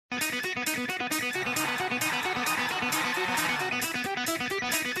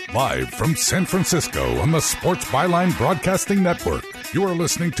Live from San Francisco on the Sports Byline Broadcasting Network, you are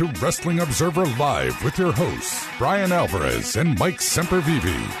listening to Wrestling Observer Live with your hosts, Brian Alvarez and Mike Semperveve.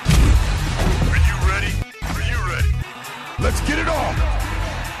 Are you ready? Are you ready? Let's get it on!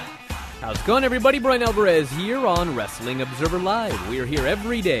 How's it going, everybody? Brian Alvarez here on Wrestling Observer Live. We are here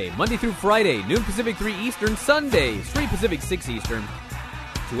every day, Monday through Friday, noon Pacific, 3 Eastern, Sundays, 3 Pacific, 6 Eastern.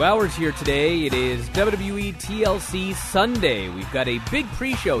 2 hours here today. It is WWE TLC Sunday. We've got a big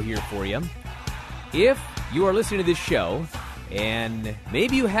pre-show here for you. If you are listening to this show, and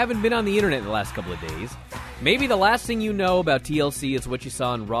maybe you haven't been on the internet in the last couple of days, maybe the last thing you know about TLC is what you saw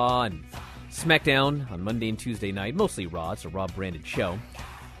on Raw and SmackDown on Monday and Tuesday night. Mostly Raw. It's a Raw-branded show.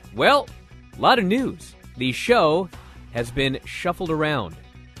 Well, a lot of news. The show has been shuffled around.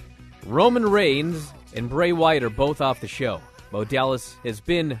 Roman Reigns and Bray Wyatt are both off the show. Bo Dallas has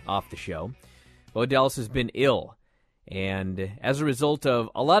been off the show. Bo Dallas has been ill. And as a result of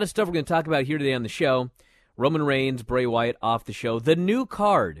a lot of stuff we're going to talk about here today on the show, Roman Reigns, Bray Wyatt off the show. The new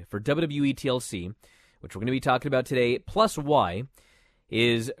card for WWE TLC, which we're going to be talking about today, plus why,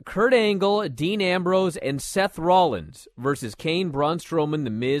 is Kurt Angle, Dean Ambrose, and Seth Rollins versus Kane, Braun Strowman, The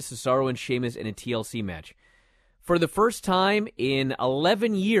Miz, Cesaro, and Sheamus in a TLC match. For the first time in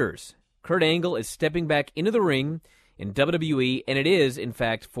 11 years, Kurt Angle is stepping back into the ring in WWE, and it is, in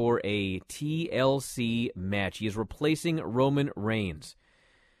fact, for a TLC match. He is replacing Roman Reigns.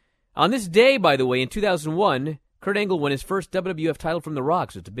 On this day, by the way, in 2001, Kurt Angle won his first WWF title from The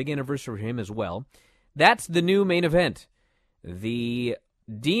Rock, so it's a big anniversary for him as well. That's the new main event. The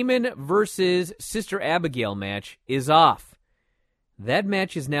Demon versus Sister Abigail match is off. That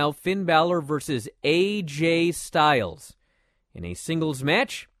match is now Finn Balor versus AJ Styles in a singles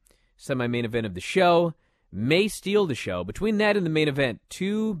match, semi-main event of the show. May steal the show. Between that and the main event,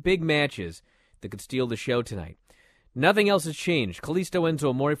 two big matches that could steal the show tonight. Nothing else has changed. Kalisto Enzo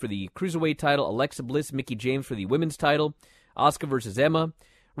Amore for the Cruiserweight title, Alexa Bliss, Mickie James for the Women's title, Asuka versus Emma,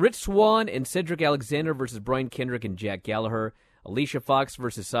 Rich Swann and Cedric Alexander versus Brian Kendrick and Jack Gallagher, Alicia Fox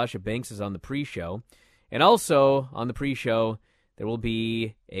versus Sasha Banks is on the pre-show. And also on the pre-show, there will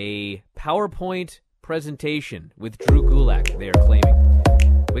be a PowerPoint presentation with Drew Gulak, they are claiming.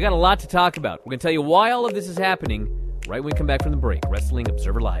 We got a lot to talk about. We're going to tell you why all of this is happening right when we come back from the break. Wrestling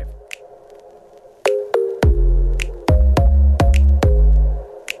Observer Live.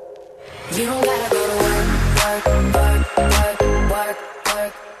 You don't gotta go to work,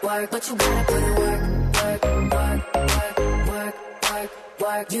 but you gotta put in work.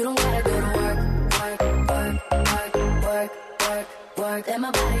 You don't gotta go to work, let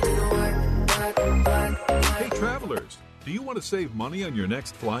my body do the work. Hey, travelers. Do you want to save money on your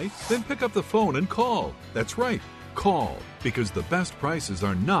next flight? Then pick up the phone and call. That's right, call, because the best prices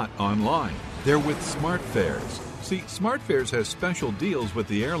are not online. They're with SmartFares. See, SmartFares has special deals with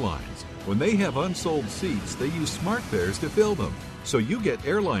the airlines. When they have unsold seats, they use SmartFares to fill them. So you get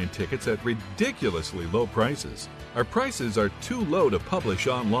airline tickets at ridiculously low prices. Our prices are too low to publish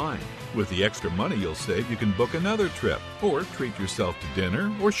online. With the extra money you'll save, you can book another trip, or treat yourself to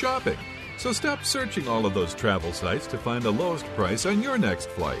dinner or shopping. So stop searching all of those travel sites to find the lowest price on your next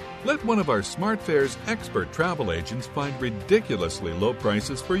flight. Let one of our SmartFares expert travel agents find ridiculously low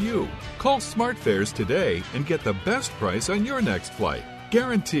prices for you. Call SmartFares today and get the best price on your next flight.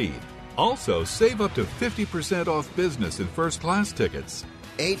 Guaranteed. Also, save up to 50% off business and first-class tickets.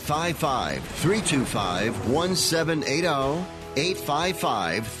 855-325-1780.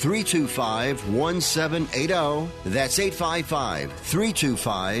 855-325-1780. That's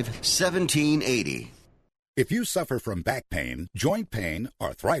 855-325-1780. If you suffer from back pain, joint pain,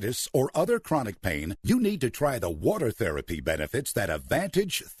 arthritis, or other chronic pain, you need to try the water therapy benefits that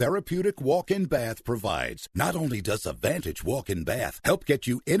Advantage Therapeutic Walk-In Bath provides. Not only does Advantage Walk-In Bath help get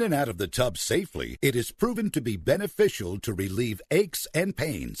you in and out of the tub safely, it is proven to be beneficial to relieve aches and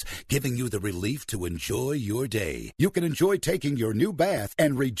pains, giving you the relief to enjoy your day. You can enjoy taking your new bath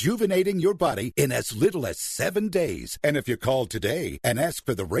and rejuvenating your body in as little as 7 days. And if you call today and ask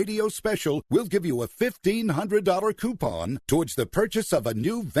for the radio special, we'll give you a $1,500 coupon towards the purchase of a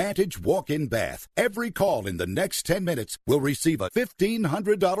new Vantage walk-in bath. Every call in the next 10 minutes will receive a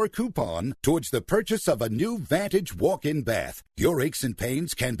 $1,500 coupon towards the purchase of a new Vantage walk-in bath. Your aches and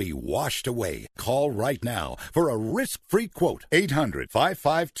pains can be washed away. Call right now for a risk-free quote.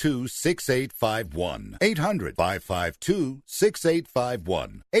 800-552-6851.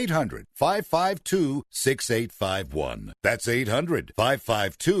 800-552-6851. 800-552-6851. That's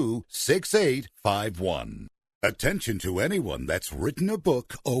 800-552-6851. Attention to anyone that's written a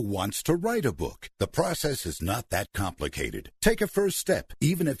book or wants to write a book. The process is not that complicated. Take a first step.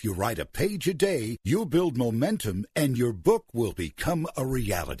 Even if you write a page a day, you'll build momentum and your book will become a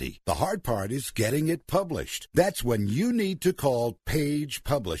reality. The hard part is getting it published. That's when you need to call Page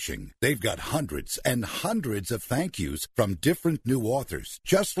Publishing. They've got hundreds and hundreds of thank yous from different new authors,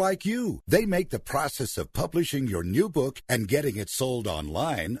 just like you. They make the process of publishing your new book and getting it sold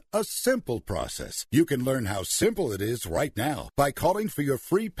online a simple process. You can learn how simple it is right now by calling for your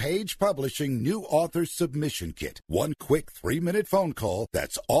free Page Publishing New Author Submission Kit. One quick 3-minute phone call,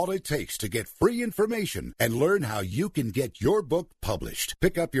 that's all it takes to get free information and learn how you can get your book published.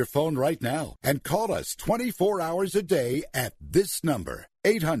 Pick up your phone right now and call us 24 hours a day at this number.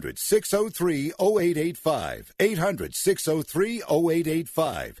 800-603-0885.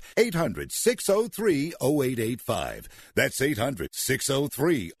 800-603-0885. 800-603-0885. That's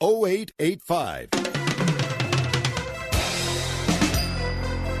 800-603-0885.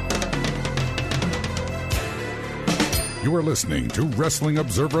 You are listening to Wrestling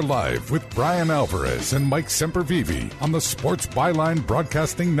Observer Live with Brian Alvarez and Mike Semperveve on the Sports Byline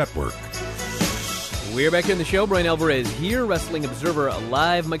Broadcasting Network. We're back in the show. Brian Alvarez here, Wrestling Observer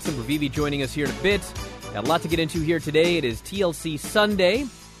Live. Mike Semperveve joining us here in a bit. Got a lot to get into here today. It is TLC Sunday.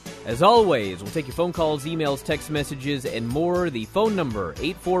 As always, we'll take your phone calls, emails, text messages, and more. The phone number,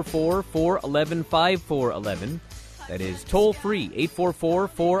 844-411-5411. That is toll-free,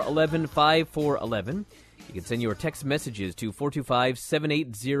 844-411-5411. You can send your text messages to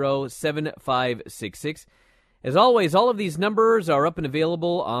 425-780-7566. As always, all of these numbers are up and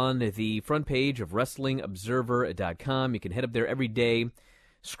available on the front page of WrestlingObserver.com. You can head up there every day.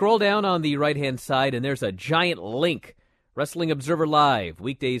 Scroll down on the right-hand side, and there's a giant link. Wrestling Observer Live,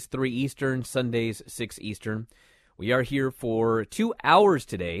 weekdays 3 Eastern, Sundays 6 Eastern. We are here for 2 hours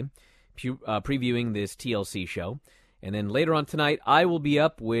today, previewing this TLC show. And then later on tonight, I will be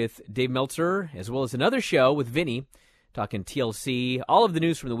up with Dave Meltzer, as well as another show with Vinny, talking TLC, all of the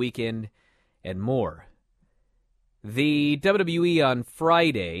news from the weekend, and more. The WWE on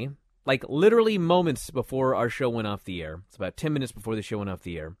Friday, like literally moments before our show went off the air, it's about 10 minutes before the show went off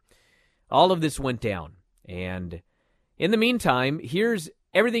the air, all of this went down. And in the meantime, here's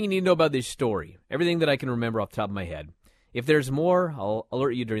everything you need to know about this story, everything that I can remember off the top of my head. If there's more, I'll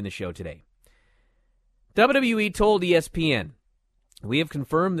alert you during the show today. WWE told ESPN, we have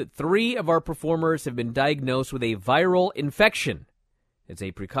confirmed that 3 of our performers have been diagnosed with a viral infection. As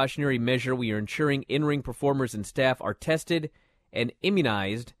a precautionary measure, we are ensuring in-ring performers and staff are tested and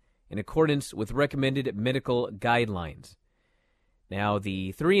immunized in accordance with recommended medical guidelines. Now,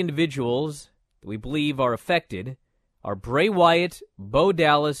 the 3 individuals that we believe are affected are Bray Wyatt, Bo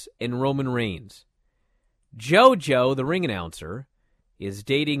Dallas, and Roman Reigns. JoJo, the ring announcer, is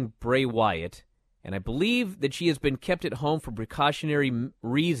dating Bray Wyatt, and I believe that she has been kept at home for precautionary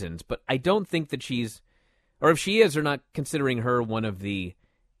reasons, but I don't think that she's, or if she is, they're not considering her one of the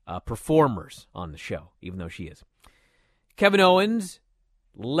performers on the show, even though she is. Kevin Owens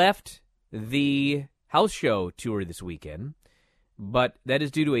left the house show tour this weekend, but that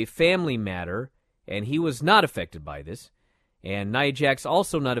is due to a family matter, and he was not affected by this. And Nia Jax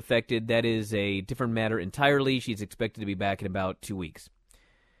also not affected. That is a different matter entirely. She's expected to be back in about 2 weeks.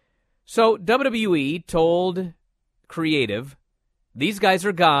 So WWE told Creative, these guys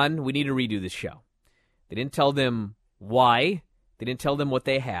are gone. We need to redo this show. They didn't tell them why. They didn't tell them what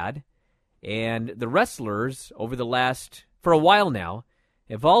they had. And the wrestlers, for a while now,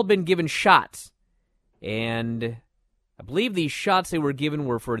 have all been given shots. And I believe these shots they were given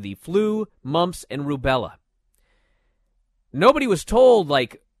were for the flu, mumps, and rubella. Nobody was told,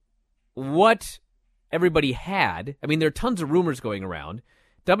 what everybody had. I mean, there are tons of rumors going around.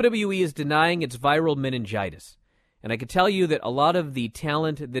 WWE is denying it's viral meningitis. And I can tell you that a lot of the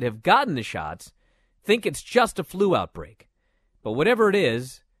talent that have gotten the shots think it's just a flu outbreak. But whatever it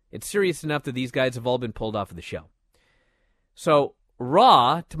is, it's serious enough that these guys have all been pulled off of the show. So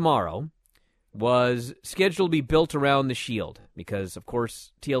Raw tomorrow was scheduled to be built around the Shield because, of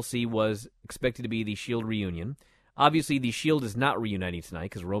course, TLC was expected to be the Shield reunion. Obviously, the Shield is not reuniting tonight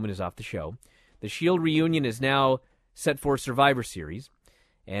because Roman is off the show. The Shield reunion is now set for Survivor Series.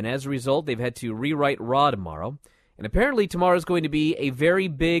 And as a result, they've had to rewrite Raw tomorrow. And apparently tomorrow is going to be a very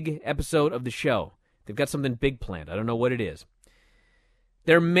big episode of the show. They've got something big planned. I don't know what it is.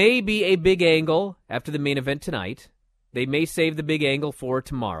 There may be a big angle after the main event tonight. They may save the big angle for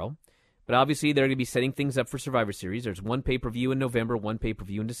tomorrow. But obviously they're going to be setting things up for Survivor Series. There's one pay-per-view in November, one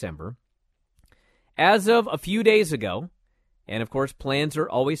pay-per-view in December. As of a few days ago, and of course plans are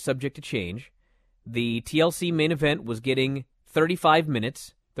always subject to change, the TLC main event was getting 35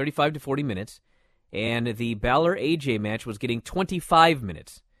 to 40 minutes, and the Balor-AJ match was getting 25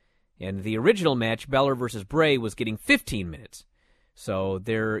 minutes. And the original match, Balor versus Bray, was getting 15 minutes. So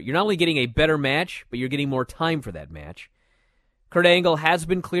you're not only getting a better match, but you're getting more time for that match. Kurt Angle has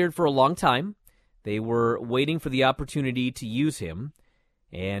been cleared for a long time. They were waiting for the opportunity to use him.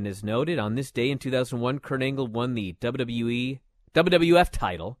 And as noted, on this day in 2001, Kurt Angle won the WWF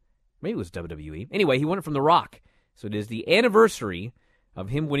title. Maybe it was WWE. Anyway, he won it from The Rock. So it is the anniversary of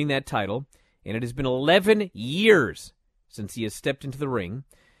him winning that title. And it has been 11 years since he has stepped into the ring.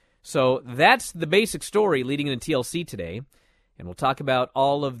 So that's the basic story leading into TLC today. And we'll talk about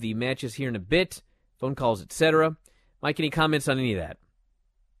all of the matches here in a bit, phone calls, etc. Mike, any comments on any of that?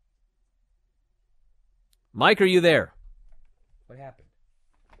 Mike, are you there? What happened?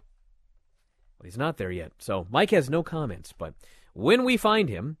 Well, he's not there yet. So Mike has no comments, but when we find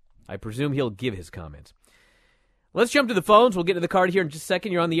him, I presume he'll give his comments. Let's jump to the phones. We'll get to the card here in just a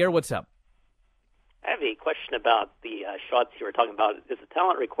second. You're on the air. What's up? I have a question about the shots you were talking about. Is the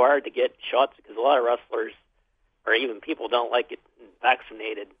talent required to get shots? Because a lot of wrestlers or even people don't like getting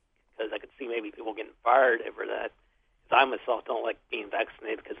vaccinated, because I could see maybe people getting fired over that. I myself don't like being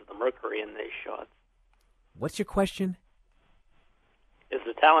vaccinated because of the mercury in these shots. What's your question? Is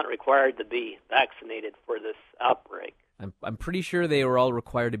the talent required to be vaccinated for this outbreak? I'm pretty sure they are all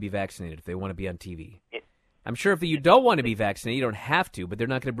required to be vaccinated if they want to be on TV. I'm sure if you don't want to be vaccinated, you don't have to, but they're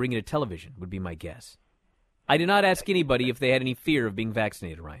not going to bring you to television, would be my guess. I did not ask anybody if they had any fear of being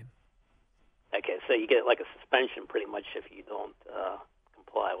vaccinated, Ryan. Okay, so you get like a suspension pretty much if you don't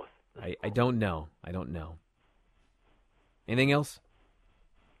comply with. I don't know. I don't know. Anything else?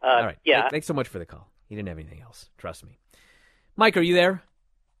 All right. Yeah. Thanks so much for the call. He didn't have anything else. Trust me. Mike, are you there?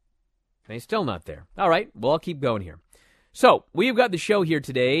 He's still not there. All right. Well, I'll keep going here. So, we've got the show here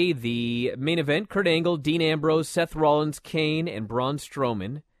today. The main event, Kurt Angle, Dean Ambrose, Seth Rollins, Kane, and Braun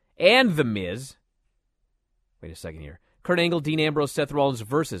Strowman, and The Miz. Wait a second here. Kurt Angle, Dean Ambrose, Seth Rollins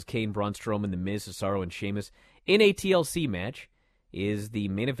versus Kane, Braun Strowman, The Miz, Cesaro, and Sheamus in a TLC match is the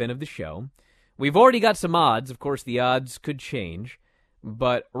main event of the show. We've already got some odds. Of course, the odds could change.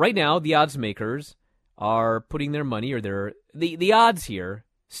 But right now, the odds makers are putting their money, or the odds here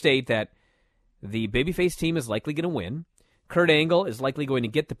state that the babyface team is likely going to win. Kurt Angle is likely going to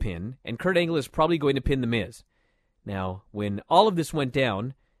get the pin, and Kurt Angle is probably going to pin The Miz. Now, when all of this went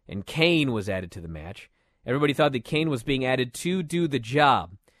down and Kane was added to the match, everybody thought that Kane was being added to do the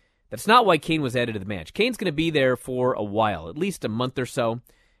job. That's not why Kane was added to the match. Kane's going to be there for a while, at least a month or so.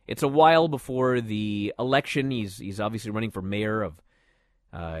 It's a while before the election. He's obviously running for mayor of.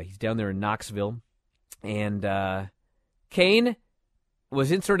 He's down there in Knoxville, and Kane was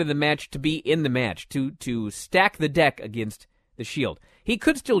inserted in the match to be in the match, to stack the deck against the Shield. He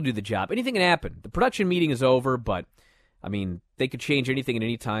could still do the job. Anything can happen. The production meeting is over, but, I mean, they could change anything at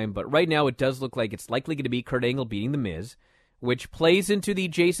any time. But right now it does look like it's likely going to be Kurt Angle beating The Miz, which plays into the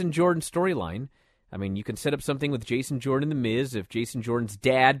Jason Jordan storyline. I mean, you can set up something with Jason Jordan and The Miz if Jason Jordan's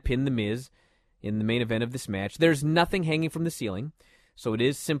dad pinned The Miz in the main event of this match. There's nothing hanging from the ceiling, so it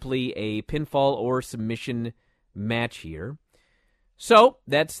is simply a pinfall or submission match here. So,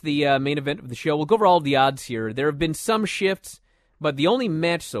 that's the main event of the show. We'll go over all of the odds here. There have been some shifts, but the only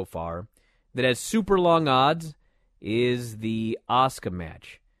match so far that has super long odds is the Asuka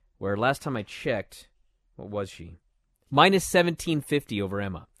match, where last time I checked, what was she? Minus 1750 over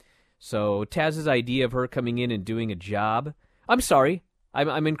Emma. So, Taz's idea of her coming in and doing a job, I'm sorry,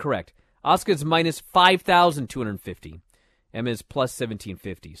 I'm incorrect. Asuka's minus 5,250. Emma's plus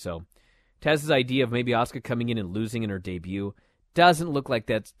 1750. So, Taz's idea of maybe Asuka coming in and losing in her debut doesn't look like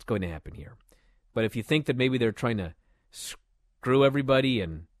that's going to happen here. But if you think that maybe they're trying to screw everybody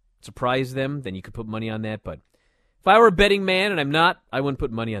and surprise them, then you could put money on that. But if I were a betting man, and I'm not, I wouldn't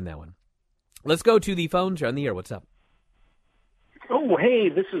put money on that one. Let's go to the phones. You're on the air. What's up? Oh, hey,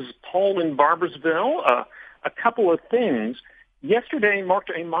 this is Paul in Barboursville. A couple of things. Yesterday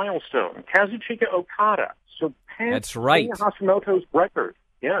marked a milestone. Kazuchika Okada surpassed That's right. Hashimoto's record.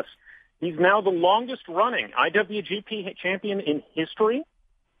 Yes. He's now the longest-running IWGP champion in history,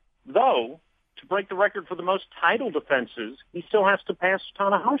 though, to break the record for the most title defenses, he still has to pass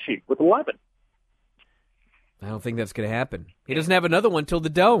Tanahashi with 11. I don't think that's going to happen. He doesn't have another one till the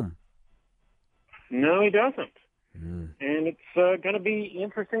Dome. No, he doesn't. And it's going to be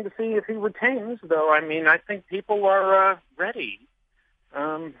interesting to see if he retains, though. I mean, I think people are ready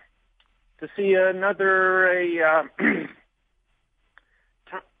to see another...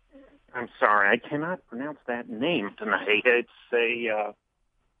 I'm sorry, I cannot pronounce that name tonight. It's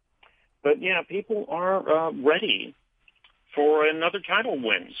but yeah, people are ready for another title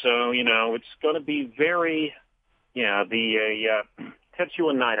win. So, you know, it's going to be very, the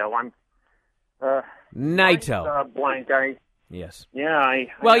Tetsuya Naito. Naito. Blank. Yes. Yeah.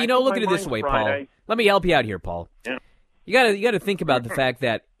 Well, I look at my it this mind's way, fried. Paul. Let me help you out here, Paul. Yeah. You got to think about the fact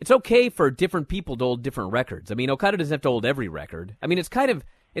that it's okay for different people to hold different records. I mean, Okada doesn't have to hold every record. I mean, it's kind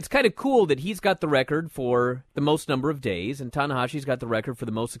of cool that he's got the record for the most number of days, and Tanahashi's got the record for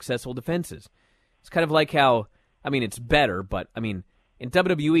the most successful defenses. It's kind of like how, I mean, it's better, but I mean, in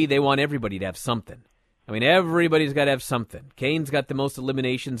WWE they want everybody to have something. I mean, everybody's got to have something. Kane's got the most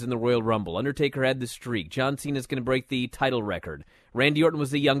eliminations in the Royal Rumble. Undertaker had the streak. John Cena's going to break the title record. Randy Orton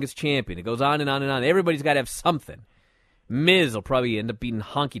was the youngest champion. It goes on and on and on. Everybody's got to have something. Miz will probably end up beating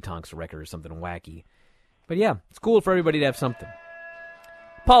Honky Tonk's record or something wacky. But yeah, it's cool for everybody to have something.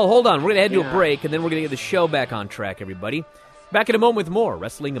 Paul, hold on. We're going to head to a break, and then we're going to get the show back on track, everybody. Back in a moment with more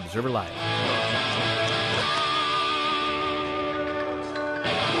Wrestling Observer Live.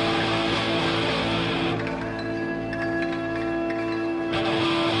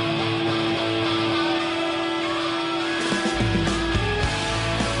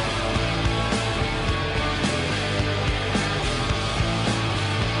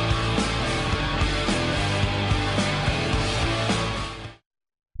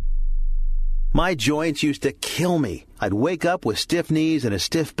 My joints used to kill me. I'd wake up with stiff knees and a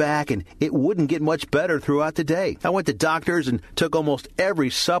stiff back, and it wouldn't get much better throughout the day. I went to doctors and took almost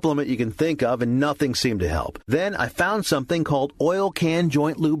every supplement you can think of, and nothing seemed to help. Then I found something called Oil Can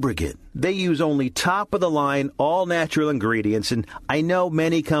Joint Lubricant. They use only top-of-the-line, all-natural ingredients, and I know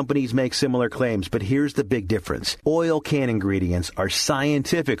many companies make similar claims, but here's the big difference. Oil Can ingredients are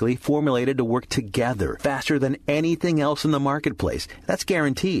scientifically formulated to work together faster than anything else in the marketplace. That's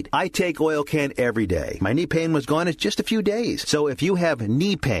guaranteed. I take Oil Can every day. My knee pain was gone in just a few days. So if you have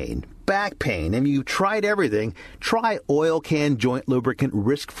knee pain, back pain, and you tried everything, try Oil Can Joint Lubricant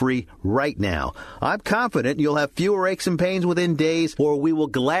risk-free right now. I'm confident you'll have fewer aches and pains within days, or we will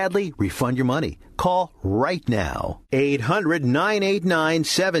gladly refund your money. Call right now.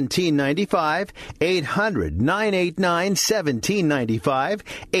 800-989-1795. 800-989-1795.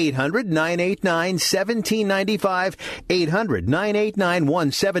 800-989-1795.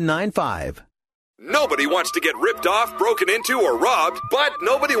 800-989-1795. Nobody wants to get ripped off, broken into, or robbed, but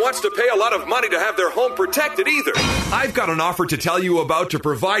nobody wants to pay a lot of money to have their home protected either. I've got an offer to tell you about to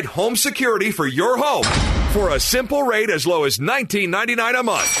provide home security for your home for a simple rate as low as $19.99 a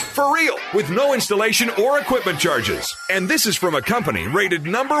month. For real, with no installation or equipment charges. And this is from a company rated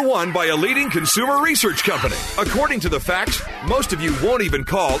 #1 by a leading consumer research company. According to the facts, most of you won't even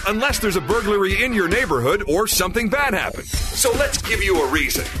call unless there's a burglary in your neighborhood or something bad happens. So let's give you a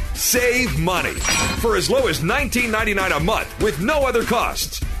reason. Save money. For as low as $19.99 a month with no other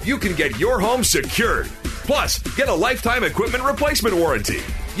costs, you can get your home secured. Plus, get a lifetime equipment replacement warranty.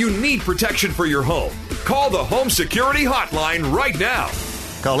 You need protection for your home. Call the Home Security Hotline right now.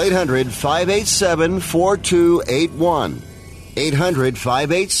 Call 800-587-4281.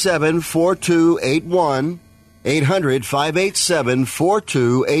 800-587-4281.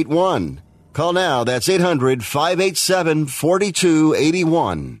 800-587-4281. Call now. That's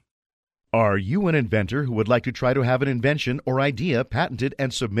 800-587-4281. Are you an inventor who would like to try to have an invention or idea patented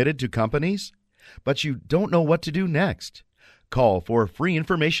and submitted to companies, but you don't know what to do next? Call for free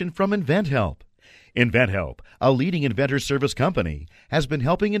information from InventHelp. InventHelp, a leading inventor service company, has been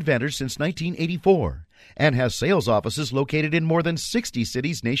helping inventors since 1984 and has sales offices located in more than 60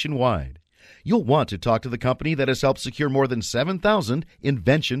 cities nationwide. You'll want to talk to the company that has helped secure more than 7,000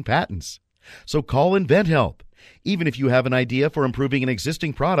 invention patents. So call InventHelp. Even if you have an idea for improving an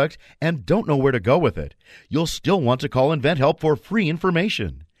existing product and don't know where to go with it, you'll still want to call InventHelp for free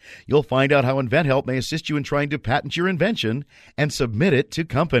information. You'll find out how InventHelp may assist you in trying to patent your invention and submit it to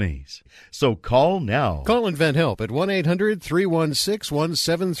companies. So call now. Call InventHelp at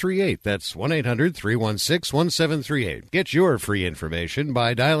 1-800-316-1738. That's 1-800-316-1738. Get your free information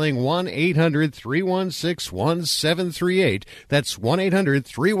by dialing 1-800-316-1738. That's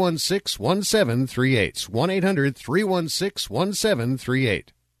 1-800-316-1738. 1-800-316-1738.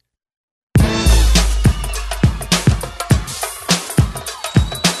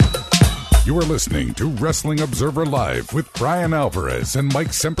 You are listening to Wrestling Observer Live with Brian Alvarez and Mike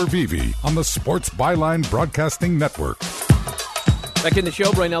Semperveve on the Sports Byline Broadcasting Network. Back in the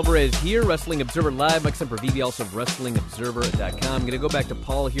show, Brian Alvarez here, Wrestling Observer Live. Mike Semperveve, also of WrestlingObserver.com. I'm going to go back to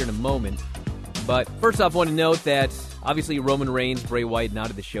Paul here in a moment. But first off, I want to note that obviously Roman Reigns, Bray Wyatt, not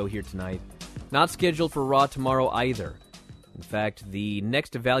at the show here tonight. Not scheduled for Raw tomorrow either. In fact, the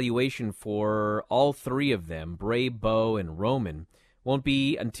next evaluation for all three of them, Bray, Bo, and Roman, won't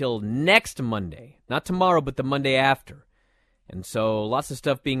be until next Monday. Not tomorrow, but the Monday after. And so lots of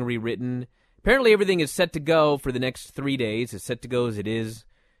stuff being rewritten. Apparently everything is set to go for the next 3 days. It's set to go as it is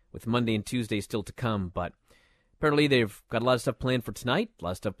with Monday and Tuesday still to come. But apparently they've got a lot of stuff planned for tonight, a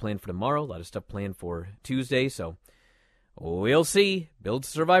lot of stuff planned for tomorrow, a lot of stuff planned for Tuesday. So we'll see. Build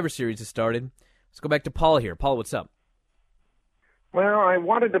Survivor Series has started. Let's go back to Paul here. Paul, what's up? Well, I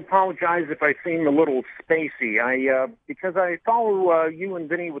wanted to apologize if I seem a little spacey. Because I follow you and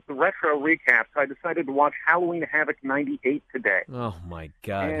Vinny with the retro recaps, I decided to watch Halloween Havoc 98 today. Oh, my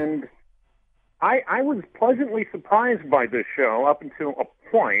God. And I was pleasantly surprised by this show up until a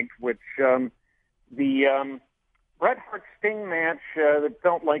point, which the Bret Hart Sting match that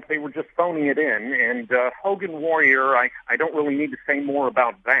felt like they were just phoning it in, and Hogan Warrior, I don't really need to say more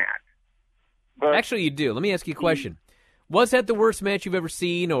about that. But actually, you do. Let me ask you a question. Was that the worst match you've ever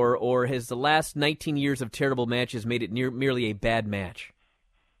seen, or has the last 19 years of terrible matches made it merely a bad match?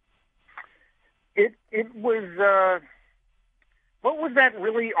 It was, what was that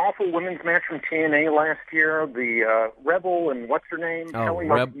really awful women's match from TNA last year? The Rebel and what's her name? Shelly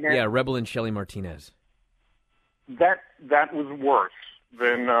Martinez? Yeah, Rebel and Shelly Martinez. That was worse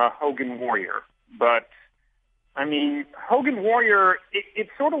than Hogan Warrior. But, I mean, Hogan Warrior, it's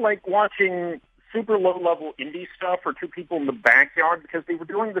sort of like watching super low-level indie stuff for two people in the backyard because they were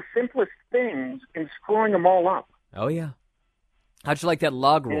doing the simplest things and screwing them all up. Oh, yeah. How'd you like that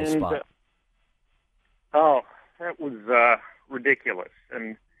log roll spot? That was ridiculous.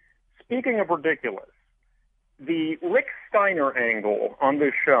 And speaking of ridiculous, the Rick Steiner angle on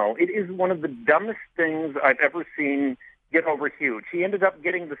this show, it is one of the dumbest things I've ever seen get over huge. He ended up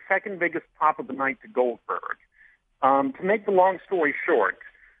getting the second biggest pop of the night to Goldberg. To make the long story short,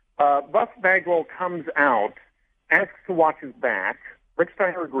 Buff Bagwell comes out, asks to watch his back. Rick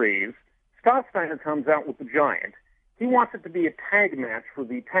Steiner agrees. Scott Steiner comes out with the Giant. He wants it to be a tag match for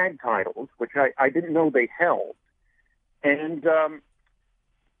the tag titles, which I didn't know they held. And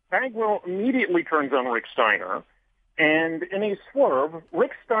Bagwell immediately turns on Rick Steiner, and in a swerve,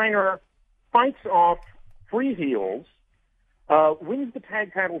 Rick Steiner fights off three heels, wins the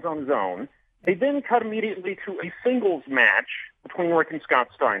tag titles on his own. They then cut immediately to a singles match between Rick and Scott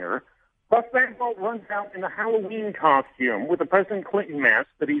Steiner. Buff Bagwell runs out in a Halloween costume with a President Clinton mask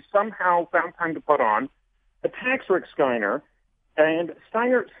that he somehow found time to put on, attacks Rick Steiner, and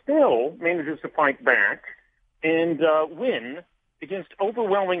Steiner still manages to fight back and win against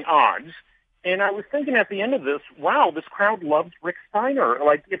overwhelming odds. And I was thinking at the end of this, wow, this crowd loves Rick Steiner.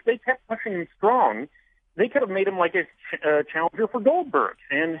 Like, if they kept pushing him strong, they could have made him like a challenger for Goldberg.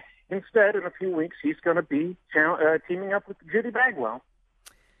 And instead, in a few weeks, he's going to be teaming up with Judy Bagwell.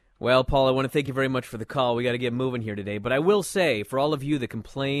 Well, Paul, I want to thank you very much for the call. We got to get moving here today. But I will say, for all of you that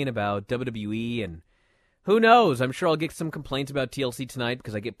complain about WWE, and who knows, I'm sure I'll get some complaints about TLC tonight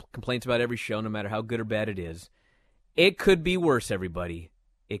because I get complaints about every show, no matter how good or bad it is. It could be worse, everybody.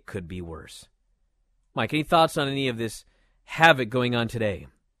 It could be worse. Mike, any thoughts on any of this havoc going on today?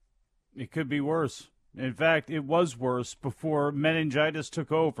 It could be worse. In fact, it was worse before meningitis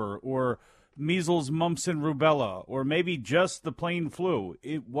took over, or measles, mumps, and rubella, or maybe just the plain flu.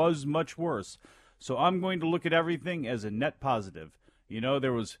 It was much worse. So I'm going to look at everything as a net positive. You know,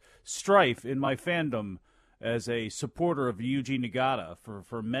 there was strife in my fandom as a supporter of Yuji Nagata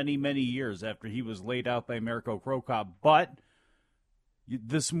for many, many years after he was laid out by Mirko Cro Cop. But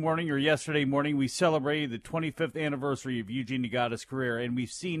this morning or yesterday morning, we celebrated the 25th anniversary of Yuji Nagata's career, and we've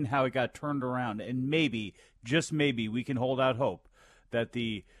seen how it got turned around. And maybe, just maybe, we can hold out hope that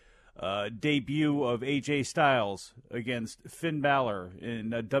the debut of AJ Styles against Finn Balor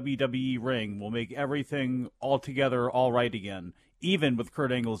in a WWE ring will make everything altogether all right again, even with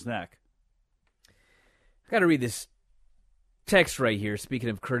Kurt Angle's neck. I got to read this text right here. Speaking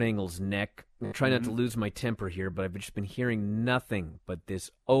of Kurt Angle's neck, I'm trying not to lose my temper here, but I've just been hearing nothing but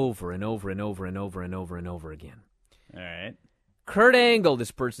this over and over and over and over and over and over again. All right. Kurt Angle,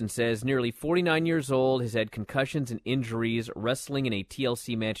 this person says, nearly 49 years old, has had concussions and injuries, wrestling in a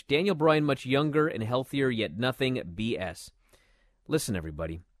TLC match. Daniel Bryan, much younger and healthier, yet nothing BS. Listen,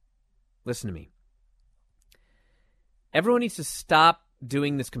 everybody. Listen to me. Everyone needs to stop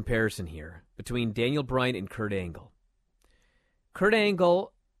doing this comparison here between Daniel Bryan and Kurt Angle. Kurt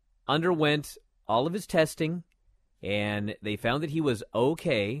Angle underwent all of his testing, and they found that he was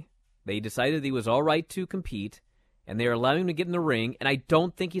okay. They decided he was all right to compete, and they're allowing him to get in the ring, and I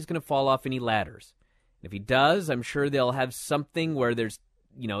don't think he's going to fall off any ladders. And if he does, I'm sure they'll have something where there's,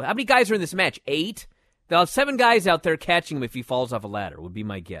 how many guys are in this match? 8? They'll have 7 guys out there catching him if he falls off a ladder, would be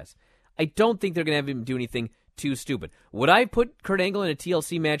my guess. I don't think they're going to have him do anything too stupid. Would I put Kurt Angle in a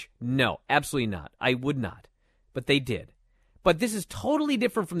TLC match? No, absolutely not. I would not. But they did. But this is totally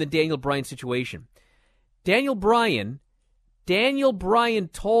different from the Daniel Bryan situation. Daniel Bryan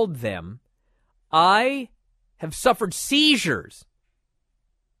told them, I have suffered seizures.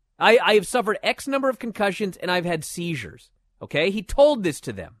 I have suffered X number of concussions and I've had seizures. Okay? He told this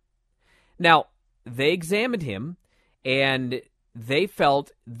to them. Now, they examined him and they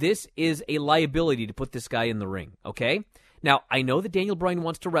felt this is a liability to put this guy in the ring. Okay? Now, I know that Daniel Bryan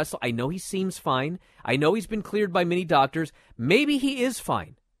wants to wrestle. I know he seems fine. I know he's been cleared by many doctors. Maybe he is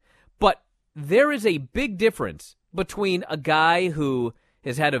fine. But there is a big difference between a guy who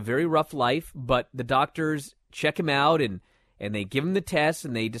has had a very rough life, but the doctors check him out and they give him the tests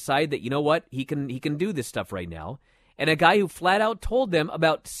and they decide that, you know what, he can do this stuff right now, and a guy who flat out told them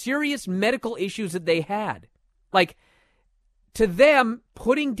about serious medical issues that they had. Like, to them,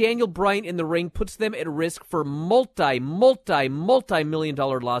 putting Daniel Bryan in the ring puts them at risk for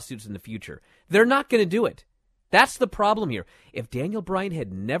multi-million-dollar lawsuits in the future. They're not going to do it. That's the problem here. If Daniel Bryan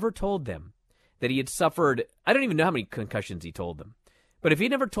had never told them that he had suffered, I don't even know how many concussions he told them, but if he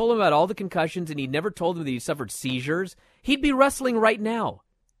never told them about all the concussions and he never told them that he suffered seizures, he'd be wrestling right now.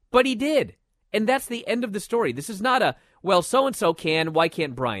 But he did. And that's the end of the story. This is not a, well, so-and-so can, why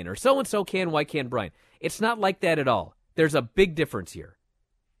can't Bryan? Or so-and-so can, why can't Bryan? It's not like that at all. There's a big difference here.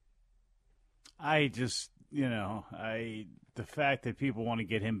 I just, the fact that people want to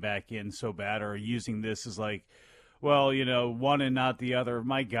get him back in so bad or are using this as like, well, one and not the other.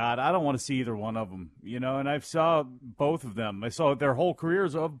 My God, I don't want to see either one of them, and I saw both of them. I saw their whole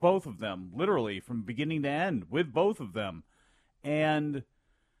careers of both of them, literally from beginning to end with both of them. And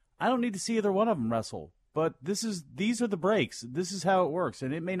I don't need to see either one of them wrestle, but these are the breaks. This is how it works.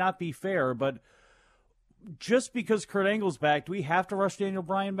 And it may not be fair, but just because Kurt Angle's back, do we have to rush Daniel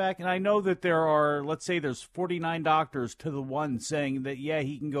Bryan back? And I know that there are, let's say there's 49 doctors to the one saying that, yeah,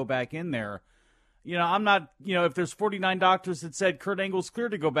 he can go back in there. I'm not, if there's 49 doctors that said Kurt Angle's clear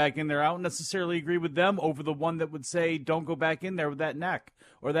to go back in there, I don't necessarily agree with them over the one that would say don't go back in there with that neck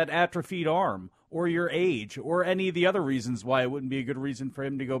or that atrophied arm or your age or any of the other reasons why it wouldn't be a good reason for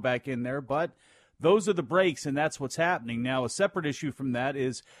him to go back in there. But those are the breaks, and that's what's happening. Now, a separate issue from that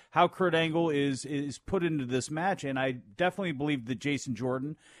is how Kurt Angle is put into this match, and I definitely believe that Jason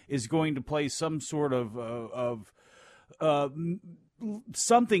Jordan is going to play some sort of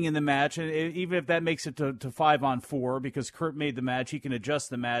something in the match, and even if that makes it to 5-on-4, because Kurt made the match, he can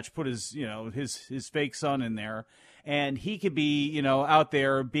adjust the match, put his fake son in there, and he could be out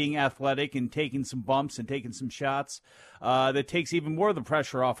there being athletic and taking some bumps and taking some shots that takes even more of the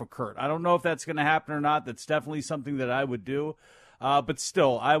pressure off of Kurt. I don't know if that's going to happen or not. That's definitely something that I would do. But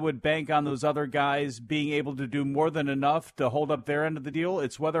still, I would bank on those other guys being able to do more than enough to hold up their end of the deal.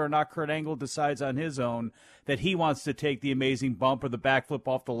 It's whether or not Kurt Angle decides on his own that he wants to take the amazing bump or the backflip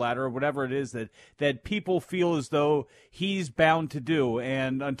off the ladder or whatever it is that people feel as though he's bound to do.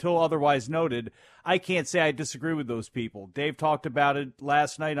 And until otherwise noted, I can't say I disagree with those people. Dave talked about it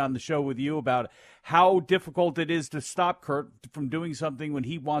last night on the show with you about how difficult it is to stop Kurt from doing something when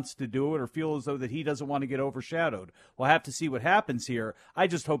he wants to do it or feel as though that he doesn't want to get overshadowed. We'll have to see what happens here. I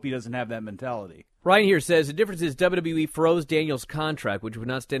just hope he doesn't have that mentality. Ryan here says the difference is WWE froze Daniel's contract, which would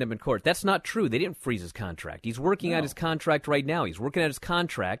not stand up in court. That's not true. They didn't freeze his contract. He's working out his contract right now. He's working out his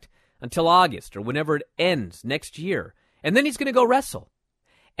contract until August or whenever it ends next year. And then he's going to go wrestle.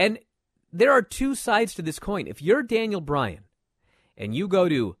 And there are two sides to this coin. If you're Daniel Bryan and you go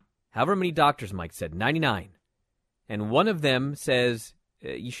to however many doctors, Mike said, 99, and one of them says,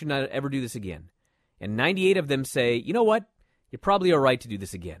 you should not ever do this again, and 98 of them say, you know what, you're probably all right to do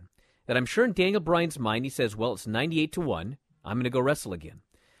this again, that I'm sure in Daniel Bryan's mind he says, well, it's 98-1, I'm going to go wrestle again.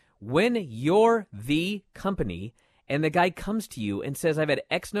 When you're the company and the guy comes to you and says, I've had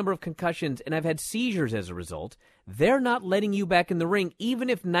X number of concussions and I've had seizures as a result, they're not letting you back in the ring, even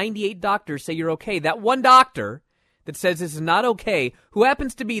if 98 doctors say you're okay. That one doctor that says this is not okay, who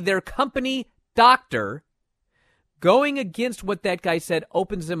happens to be their company doctor, going against what that guy said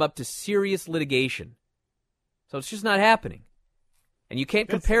opens them up to serious litigation. So it's just not happening. And you can't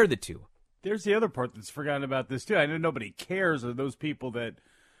compare the two. There's the other part that's forgotten about this, too. I know nobody cares, or those people that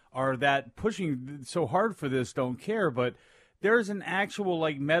are that pushing so hard for this don't care, but there's an actual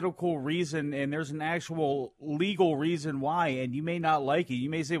medical reason and there's an actual legal reason why, and you may not like it. You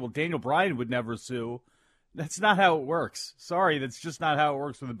may say, well, Daniel Bryan would never sue. That's not how it works. Sorry, that's just not how it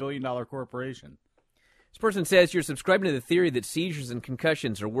works with a billion-dollar corporation. This person says you're subscribing to the theory that seizures and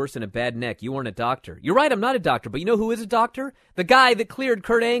concussions are worse than a bad neck. You aren't a doctor. You're right, I'm not a doctor, but you know who is a doctor? The guy that cleared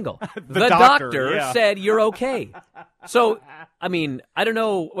Kurt Angle. the doctor said you're okay. So, I mean, I don't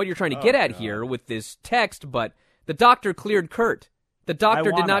know what you're trying to get at here with this text, but the doctor cleared Kurt. The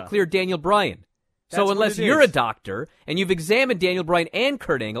doctor did not clear Daniel Bryan. So unless you're a doctor and you've examined Daniel Bryan and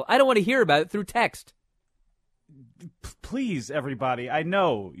Kurt Angle, I don't want to hear about it through text. Please, everybody, I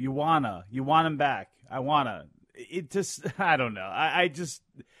know you want him back. I don't know.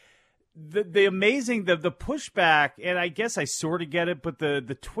 the amazing, the pushback, and I guess I sort of get it, but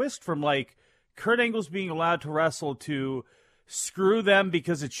the twist from like Kurt Angle's being allowed to wrestle to screw them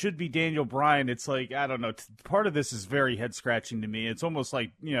because it should be Daniel Bryan. It's like, I don't know. Part of this is very head scratching to me. It's almost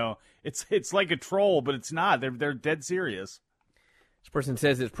like, it's like a troll, but it's not. They're dead serious. This person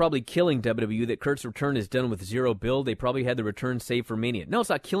says it's probably killing WWE that Kurt's return is done with zero build. They probably had the return saved for Mania. No, it's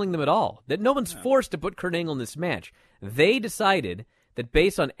not killing them at all. That no one's forced to put Kurt Angle in this match. They decided that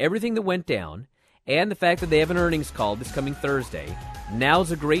based on everything that went down and the fact that they have an earnings call this coming Thursday,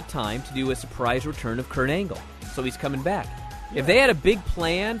 now's a great time to do a surprise return of Kurt Angle. So he's coming back. Yeah. If they had a big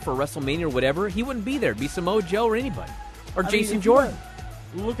plan for WrestleMania or whatever, he wouldn't be there. It'd be Samoa Joe or anybody. Or Jason Jordan.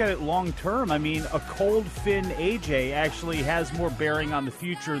 Look at it long term. I mean, a cold Finn AJ actually has more bearing on the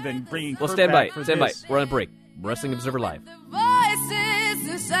future than bringing Kurt back for stand by. this. We're on a break. Wrestling Observer Live. Voices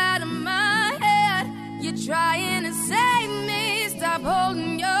inside of my head, you're trying to save me. Stop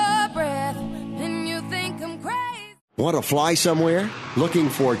holding your breath, and you think I'm crazy. Want to fly somewhere? Looking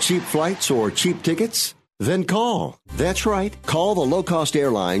for cheap flights or cheap tickets? Then call. That's right. Call the low-cost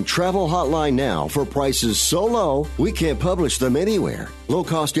airline travel hotline now for prices so low we can't publish them anywhere.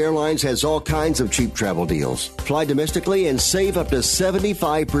 Low-cost airlines has all kinds of cheap travel deals. Fly domestically and save up to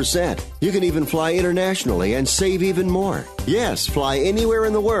 75%. You can even fly internationally and save even more. Yes, fly anywhere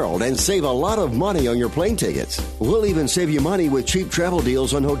in the world and save a lot of money on your plane tickets. We'll even save you money with cheap travel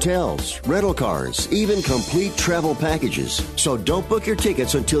deals on hotels, rental cars, even complete travel packages. So don't book your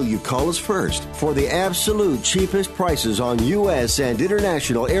tickets until you call us first for the absolute cheapest prices on U.S. and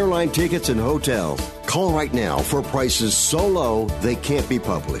international airline tickets and hotels. Call right now for prices so low they can't be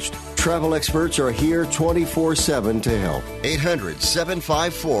published. Travel experts are here 24/7 to help.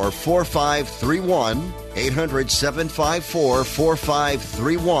 800-754-4531.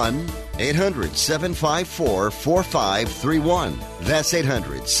 800-754-4531. 800-754-4531. That's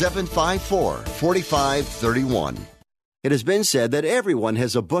 800-754-4531. It has been said that everyone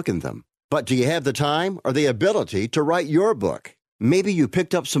has a book in them. But do you have the time or the ability to write your book? Maybe you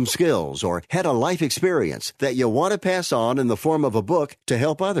picked up some skills or had a life experience that you want to pass on in the form of a book to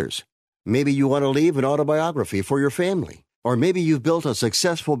help others. Maybe you want to leave an autobiography for your family. Or maybe you've built a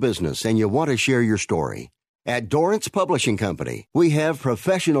successful business and you want to share your story. At Dorrance Publishing Company, we have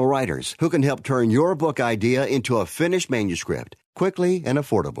professional writers who can help turn your book idea into a finished manuscript quickly and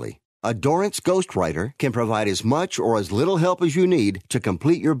affordably. A Dorrance ghostwriter can provide as much or as little help as you need to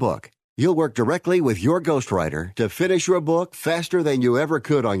complete your book. You'll work directly with your ghostwriter to finish your book faster than you ever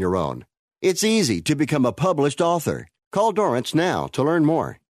could on your own. It's easy to become a published author. Call Dorrance now to learn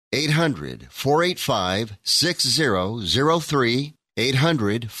more. 800-485-6003.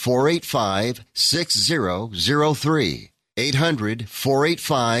 800-485-6003.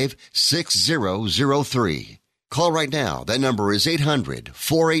 800-485-6003. Call right now. That number is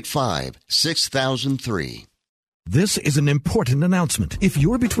 800-485-6003. This is an important announcement. If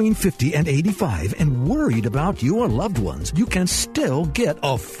you're between 50 and 85 and worried about your loved ones, you can still get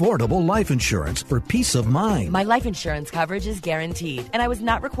affordable life insurance for peace of mind. My life insurance coverage is guaranteed, and I was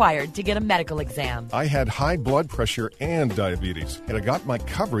not required to get a medical exam. I had high blood pressure and diabetes, and I got my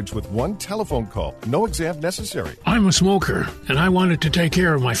coverage with one telephone call. No exam necessary. I'm a smoker, and I wanted to take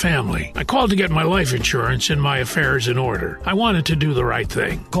care of my family. I called to get my life insurance and my affairs in order. I wanted to do the right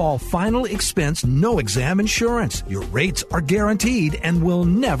thing. Call Final Expense No Exam Insurance. Your rates are guaranteed and will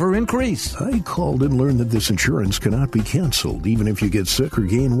never increase. I called and learned that this insurance cannot be canceled, even if you get sick or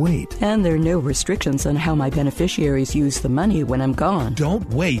gain weight. And there are no restrictions on how my beneficiaries use the money when I'm gone. Don't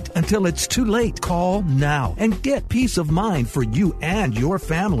wait until it's too late. Call now and get peace of mind for you and your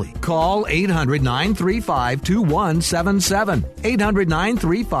family. Call 800-935-2177.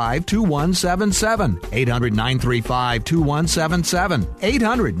 800-935-2177. 800-935-2177.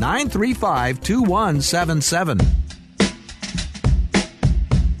 800-935-2177.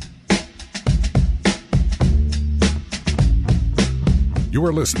 You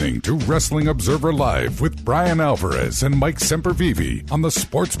are listening to Wrestling Observer Live with Brian Alvarez and Mike Semperveve on the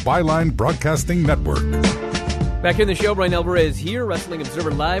Sports Byline Broadcasting Network. Back in the show, Brian Alvarez here, Wrestling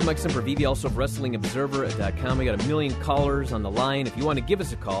Observer Live. Mike Semperveve, also of WrestlingObserver.com. We got 1 million callers on the line. If you want to give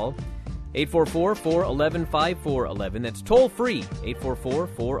us a call, 844-411-5411. That's toll free,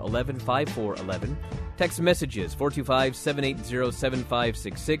 844-411-5411. Text messages,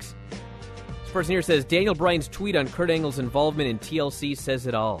 425-780-7566. This person here says, Daniel Bryan's tweet on Kurt Angle's involvement in TLC says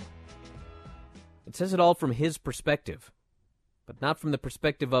it all. It says it all from his perspective, but not from the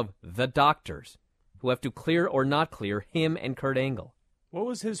perspective of the doctors, who have to clear or not clear him and Kurt Angle. What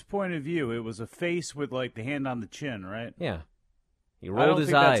was his point of view? It was a face with, like, the hand on the chin, right? Yeah. He rolled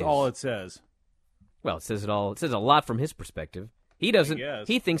his eyes. That's all it says. Well, it says it all. It says a lot from his perspective. He doesn't. guess.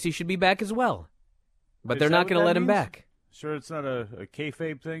 He thinks he should be back as well, but Is they're that not what going to that let him means? back. Sure, it's not a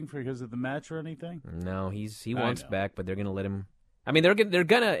kayfabe thing because of the match or anything. No, he I wants know. back, but they're going to let him. I mean, they're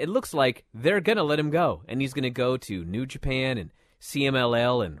gonna. It looks like they're gonna let him go, and he's going to go to New Japan and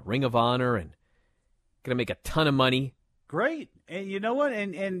CMLL and Ring of Honor, and going to make a ton of money. Great. And you know what?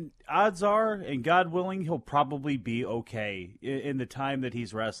 And odds are, and God willing, he'll probably be okay in the time that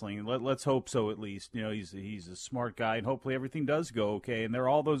he's wrestling. Let's hope so, at least. You know, he's a smart guy, and hopefully everything does go okay. And there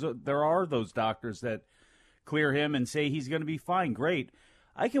are those doctors that clear him and say he's going to be fine. Great.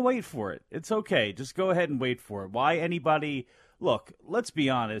 I can wait for it. It's okay. Just go ahead and wait for it. Why anybody... Look, let's be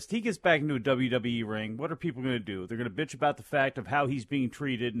honest. He gets back into a WWE ring. What are people going to do? They're going to bitch about the fact of how he's being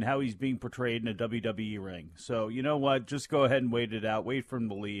treated and how he's being portrayed in a WWE ring. So, you know what? Just go ahead and wait it out. Wait for him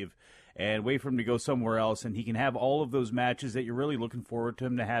to leave and wait for him to go somewhere else. And he can have all of those matches that you're really looking forward to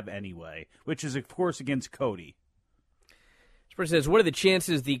him to have anyway, which is, of course, against Cody. This person says, what are the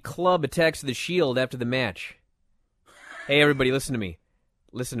chances the club attacks the Shield after the match? Hey, everybody, listen to me.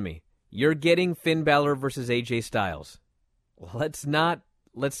 Listen to me. You're getting Finn Balor versus AJ Styles. Let's not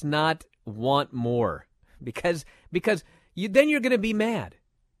want more because then you're going to be mad.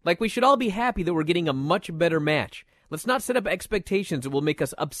 Like, we should all be happy that we're getting a much better match. Let's not set up expectations that will make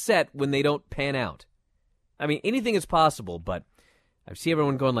us upset when they don't pan out. I mean, anything is possible, but I see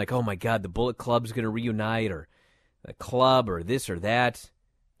everyone going like, oh my God, the Bullet Club's going to reunite, or the club, or this or that.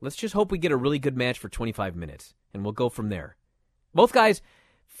 Let's just hope we get a really good match for 25 minutes, and we'll go from there. Both guys,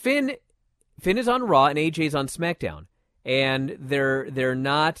 Finn is on Raw and AJ's on SmackDown. And they're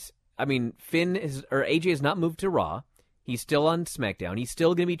not. I mean, AJ has not moved to Raw. He's still on SmackDown. He's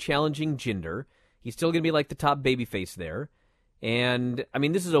still going to be challenging Jinder. He's still going to be like the top babyface there. And I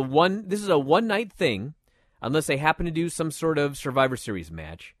mean, this is a one night thing, unless they happen to do some sort of Survivor Series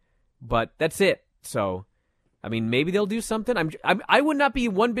match. But that's it. So, I mean, maybe they'll do something. I would not be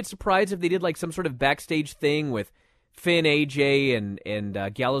one bit surprised if they did like some sort of backstage thing with Finn, AJ,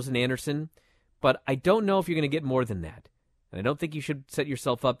 and Gallows and Anderson. But I don't know if you're going to get more than that. And I don't think you should set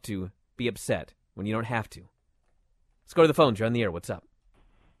yourself up to be upset when you don't have to. Let's go to the phones. You're on the air. What's up?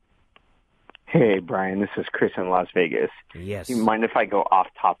 Hey, Brian. This is Chris in Las Vegas. Yes. Do you mind if I go off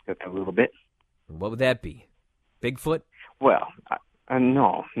topic a little bit? What would that be? Bigfoot? Well,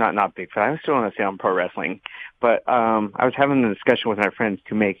 no, not Bigfoot. I still want to stay on pro wrestling. But I was having a discussion with my friends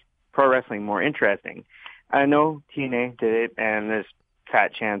to make pro wrestling more interesting. I know TNA did it, and there's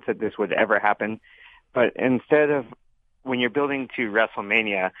fat chance that this would ever happen. But instead of when you're building to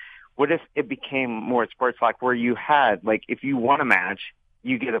WrestleMania, what if it became more sports-like where you had, like, if you won a match,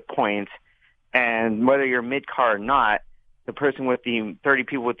 you get a point, and whether you're mid-card or not, the person with the 30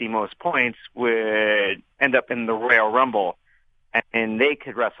 people with the most points would end up in the Royal Rumble, and they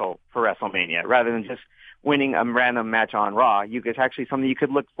could wrestle for WrestleMania rather than just winning a random match on Raw. It's actually something you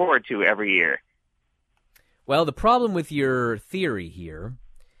could look forward to every year. Well, the problem with your theory here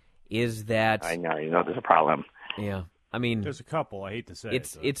is that... I know, there's a problem. Yeah. I mean, there's a couple. I hate to say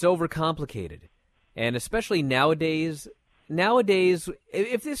it's overcomplicated, and especially nowadays.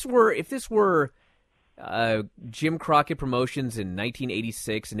 If this were Jim Crockett Promotions in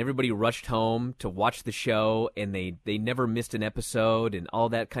 1986, and everybody rushed home to watch the show, and they never missed an episode, and all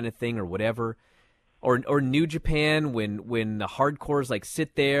that kind of thing, or whatever, or New Japan when the hardcores like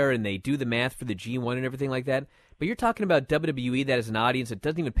sit there and they do the math for the G1 and everything like that. But you're talking about WWE that is an audience that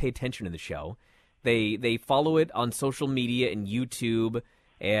doesn't even pay attention to the show. They follow it on social media and YouTube,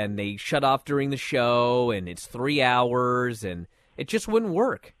 and they shut off during the show, and it's 3 hours, and it just wouldn't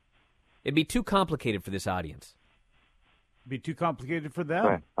work. It'd be too complicated for this audience. It'd be too complicated for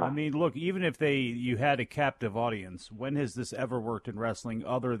them. I mean, look, even if you had a captive audience, when has this ever worked in wrestling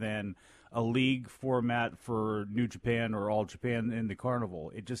other than a league format for New Japan or All Japan in the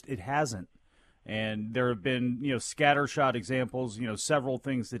Carnival? It hasn't. And there have been, scattershot examples, several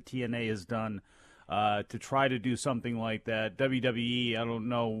things that TNA has done to try to do something like that. WWE, I don't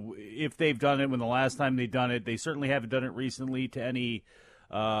know if they've done it when the last time they've done it. They certainly haven't done it recently to any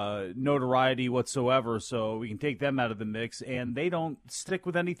notoriety whatsoever, so we can take them out of the mix, and they don't stick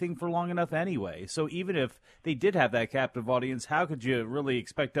with anything for long enough anyway. So even if they did have that captive audience, how could you really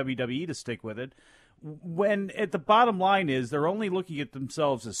expect WWE to stick with it? When at the bottom line is they're only looking at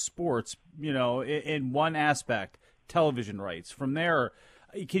themselves as sports, in one aspect, television rights. From there,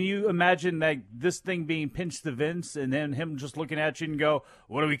 can you imagine that this thing being pinched to Vince and then him just looking at you and go,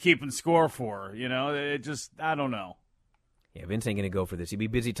 what are we keeping score for? I don't know. Yeah, Vince ain't going to go for this. He'd be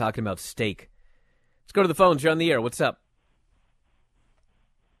busy talking about steak. Let's go to the phones. You're on the air. What's up?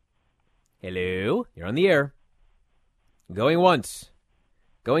 Hello? You're on the air. Going once.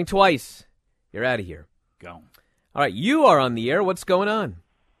 Going twice. You're out of here. Go. All right, you are on the air. What's going on?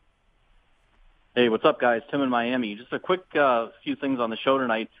 Hey, what's up, guys? Tim in Miami. Just a quick few things on the show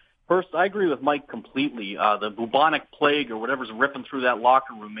tonight. First, I agree with Mike completely. The bubonic plague or whatever's ripping through that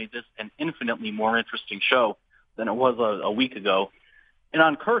locker room made this an infinitely more interesting show than it was a week ago. And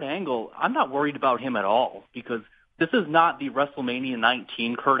on Kurt Angle, I'm not worried about him at all because this is not the WrestleMania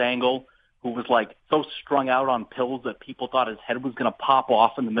 19 Kurt Angle who was like so strung out on pills that people thought his head was going to pop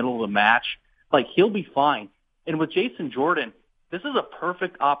off in the middle of the match. Like, he'll be fine. And with Jason Jordan, this is a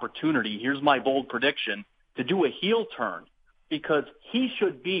perfect opportunity, here's my bold prediction, to do a heel turn because he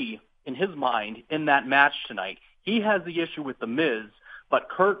should be, in his mind, in that match tonight. He has the issue with The Miz, but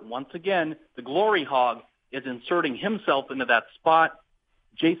Kurt, once again, the glory hog, is inserting himself into that spot.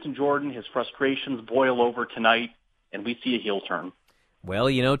 Jason Jordan, his frustrations boil over tonight, and we see a heel turn. Well,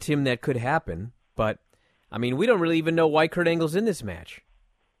 Tim, that could happen, but, we don't really even know why Kurt Angle's in this match.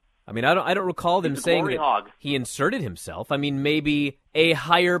 I don't recall them saying that he inserted himself. Maybe a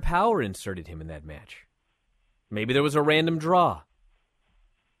higher power inserted him in that match. Maybe there was a random draw.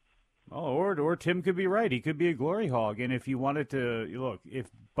 Oh, or Tim could be right. He could be a glory hog. And if you wanted to, look, if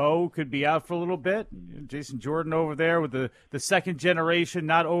Bo could be out for a little bit, Jason Jordan over there with the second generation,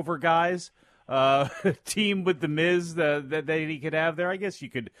 not over guys, team with The Miz that he could have there, I guess you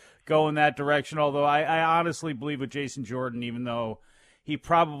could go in that direction. Although I honestly believe with Jason Jordan, even though he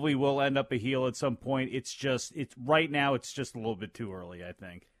probably will end up a heel at some point. It's right now. It's just a little bit too early, I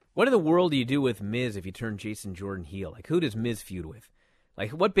think. What in the world do you do with Miz if you turn Jason Jordan heel? Like, who does Miz feud with?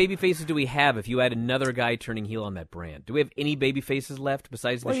 Like, what baby faces do we have if you add another guy turning heel on that brand? Do we have any baby faces left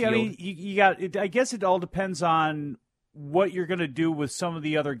besides the Shield? You got. I guess it all depends on what you're going to do with some of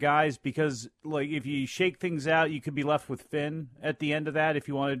the other guys because, like, if you shake things out, you could be left with Finn at the end of that if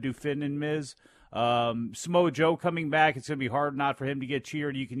you want to do Finn and Miz. Samoa Joe coming back, it's going to be hard not for him to get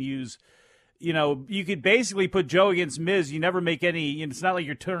cheered. You can use, you could basically put Joe against Miz. You never make any, it's not like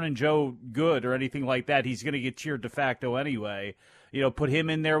you're turning Joe good or anything like that. He's going to get cheered de facto anyway. Put him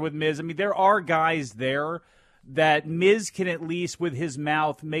in there with Miz. There are guys there that Miz can at least with his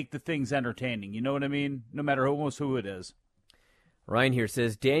mouth make the things entertaining. You know what I mean? No matter almost who it is. Ryan here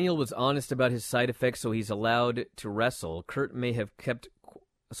says, Daniel was honest about his side effects, so he's allowed to wrestle. Kurt may have kept...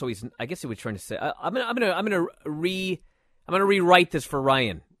 So I guess he was trying to say. I'm gonna rewrite this for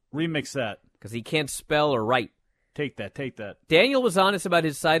Ryan. Remix that because he can't spell or write. Take that. Daniel was honest about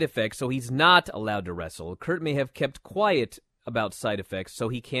his side effects, so he's not allowed to wrestle. Kurt may have kept quiet about side effects, so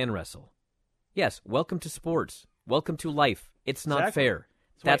he can wrestle. Yes, welcome to sports. Welcome to life. It's not fair.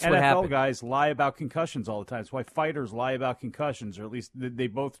 That's what happened. NFL guys lie about concussions all the time. That's why fighters lie about concussions, or at least they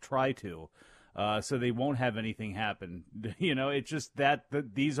both try to. So they won't have anything happen. It's just that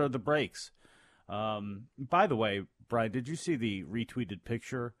these are the breaks. By the way, Brian, did you see the retweeted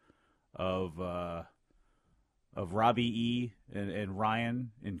picture of Robbie E. and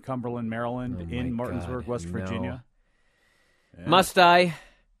Ryan in Cumberland, Maryland, in Martinsburg, West Virginia? Yeah. Must I?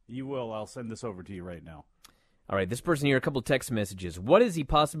 You will. I'll send this over to you right now. All right, this person here, a couple text messages. What is the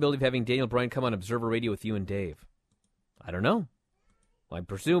possibility of having Daniel Bryan come on Observer Radio with you and Dave? I don't know. I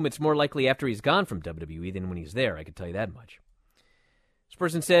presume it's more likely after he's gone from WWE than when he's there. I can tell you that much. This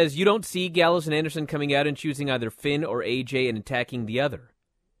person says, you don't see Gallows and Anderson coming out and choosing either Finn or AJ and attacking the other.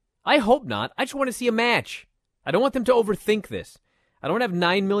 I hope not. I just want to see a match. I don't want them to overthink this. I don't want to have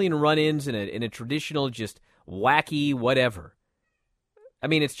 9 million run-ins in a traditional, just wacky whatever.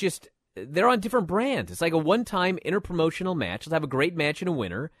 It's just, they're on different brands. It's like a one-time interpromotional match. Let's have a great match and a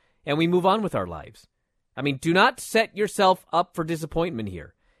winner, and we move on with our lives. Do not set yourself up for disappointment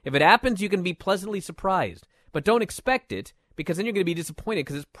here. If it happens, you can be pleasantly surprised. But don't expect it, because then you're going to be disappointed,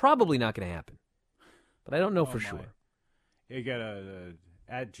 because it's probably not going to happen. But I don't know for sure. You got to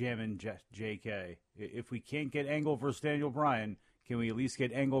add Jammin' JK. If we can't get Angle versus Daniel Bryan, can we at least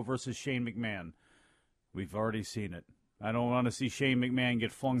get Angle versus Shane McMahon? We've already seen it. I don't want to see Shane McMahon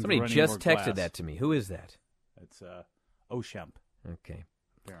get flung through any more glass. Somebody just texted that to me. Who is that? It's Oshemp. Okay.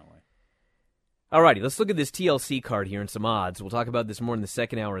 Apparently. All righty, let's look at this TLC card here and some odds. We'll talk about this more in the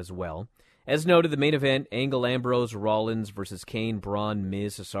second hour as well. As noted, the main event, Angle, Ambrose, Rollins versus Kane, Braun,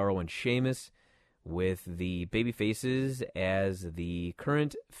 Miz, Cesaro, and Sheamus, with the babyfaces as the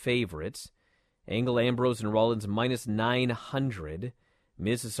current favorites. Angle, Ambrose, and Rollins minus 900.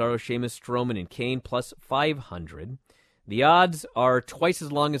 Miz, Cesaro, Sheamus, Strowman, and Kane plus 500. The odds are twice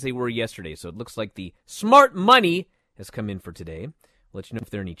as long as they were yesterday, so it looks like the smart money has come in for today. We'll let you know if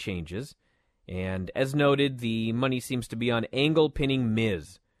there are any changes. And as noted, the money seems to be on Angle pinning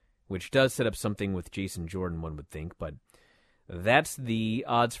Miz, which does set up something with Jason Jordan, one would think. But that's the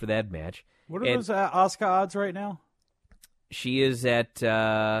odds for that match. What are those Asuka odds right now? She is at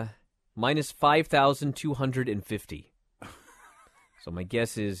minus 5,250. So my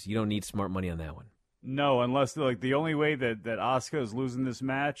guess is you don't need smart money on that one. No, unless the only way that Asuka is losing this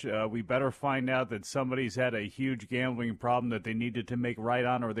match, we better find out that somebody's had a huge gambling problem that they needed to make right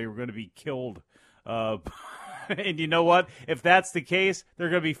on, or they were going to be killed. And you know what? If that's the case, there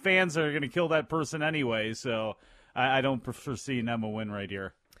are going to be fans that are going to kill that person anyway. So I don't foresee Emma win right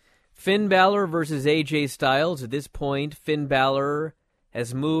here. Finn Balor versus AJ Styles. At this point, Finn Balor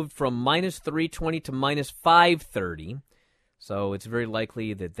has moved from minus 320 to minus 530. So it's very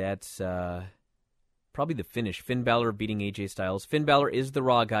likely that that's probably the finish. Finn Balor beating AJ Styles. Finn Balor is the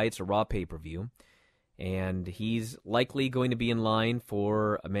Raw guy. It's a Raw pay-per-view. And he's likely going to be in line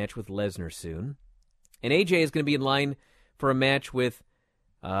for a match with Lesnar soon. And AJ is going to be in line for a match with,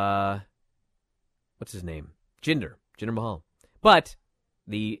 what's his name? Jinder Mahal. But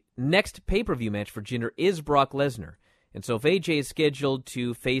the next pay-per-view match for Jinder is Brock Lesnar. And so if AJ is scheduled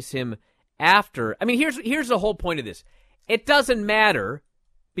to face him after... I mean, here's the whole point of this. It doesn't matter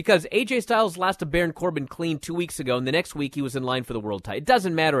because AJ Styles lost to Baron Corbin clean 2 weeks ago, and the next week he was in line for the world title. It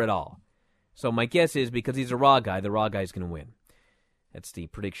doesn't matter at all. So my guess is because he's a Raw guy, the Raw guy's going to win. That's the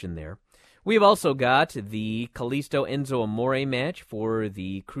prediction there. We've also got the Kalisto-Enzo Amore match for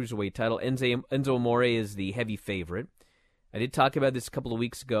the Cruiserweight title. Enzo Amore is the heavy favorite. I did talk about this a couple of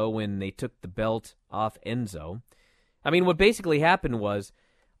weeks ago when they took the belt off Enzo. I mean, what basically happened was,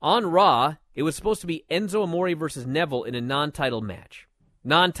 on Raw, it was supposed to be Enzo Amore versus Neville in a non-title match.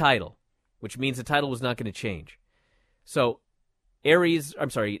 Non-title, which means the title was not going to change. So, I was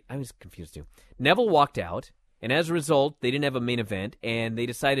confused too. Neville walked out, and as a result, they didn't have a main event, and they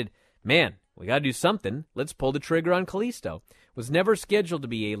decided, man, we got to do something. Let's pull the trigger on Kalisto. It was never scheduled to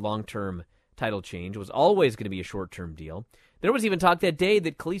be a long-term title change. It was always going to be a short-term deal. There was even talk that day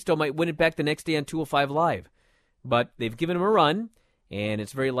that Kalisto might win it back the next day on 205 Live. But they've given him a run, and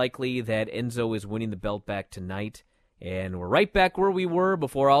it's very likely that Enzo is winning the belt back tonight. And we're right back where we were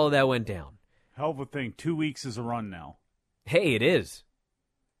before all of that went down. Hell of a thing. 2 weeks is a run now. Hey, it is.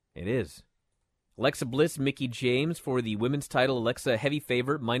 It is. Alexa Bliss, Mickie James for the women's title. Alexa, heavy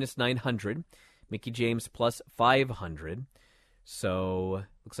favorite, minus 900. Mickie James, plus 500. So,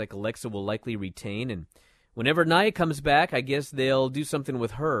 looks like Alexa will likely retain. And whenever Nia comes back, I guess they'll do something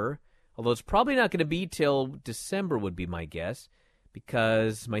with her. Although it's probably not going to be till December would be my guess.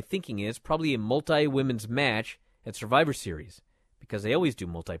 Because my thinking is probably a multi-women's match at Survivor Series. Because they always do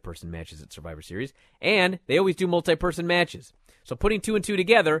multi-person matches at Survivor Series. And they always do multi-person matches. So putting 2 and 2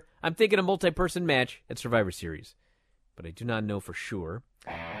 together, I'm thinking a multi-person match at Survivor Series. But I do not know for sure.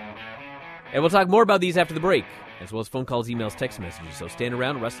 And we'll talk more about these after the break, as well as phone calls, emails, text messages. So stand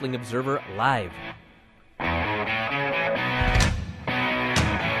around, Wrestling Observer Live.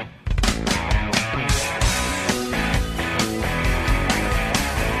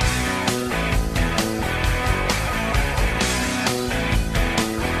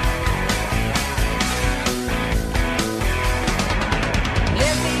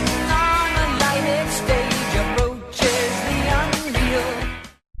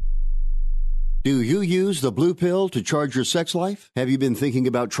 Do you use the blue pill to charge your sex life? Have you been thinking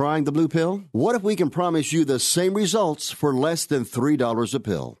about trying the blue pill? What if we can promise you the same results for less than $3 a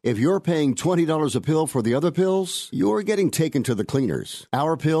pill? If you're paying $20 a pill for the other pills, you're getting taken to the cleaners.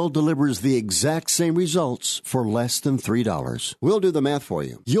 Our pill delivers the exact same results for less than $3. We'll do the math for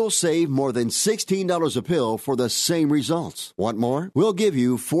you. You'll save more than $16 a pill for the same results. Want more? We'll give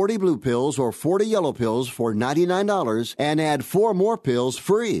you 40 blue pills or 40 yellow pills for $99 and add 4 more pills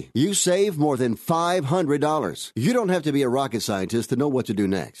free. You save more than $500. You don't have to be a rocket scientist to know what to do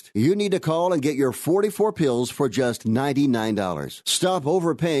next. You need to call and get your 44 pills for just $99. Stop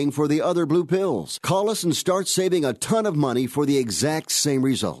overpaying for the other blue pills. Call us and start saving a ton of money for the exact same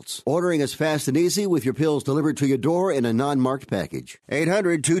results. Ordering is fast and easy with your pills delivered to your door in a non-marked package.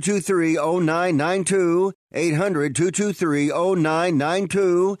 800-223-0992.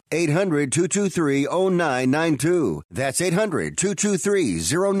 800-223-0992. 800-223-0992. That's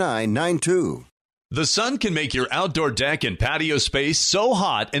 800-223-0992. The sun can make your outdoor deck and patio space so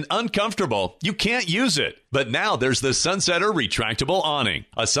hot and uncomfortable you can't use it. But now there's the Sunsetter Retractable Awning.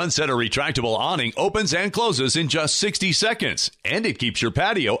 A Sunsetter Retractable Awning opens and closes in just 60 seconds, and it keeps your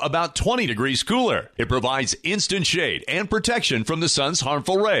patio about 20 degrees cooler. It provides instant shade and protection from the sun's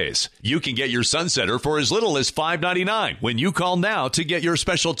harmful rays. You can get your Sunsetter for as little as $5.99 when you call now to get your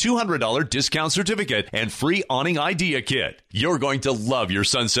special $200 discount certificate and free awning idea kit. You're going to love your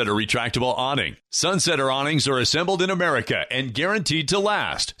Sunsetter Retractable Awning. Sunsetter awnings are assembled in America and guaranteed to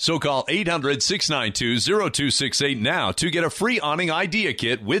last. So call 800-692-00 800-692-0268 now to get a free awning idea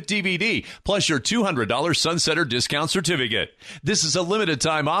kit with DVD, plus your $200 Sunsetter discount certificate. This is a limited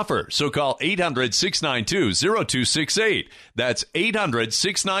time offer, so call 800-692-0268. That's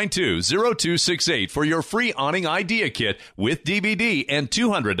 800-692-0268 for your free awning idea kit with DVD and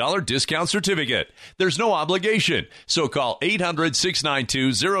 $200 discount certificate. There's no obligation, so call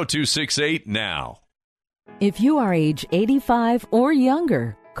 800-692-0268 now. If you are age 85 or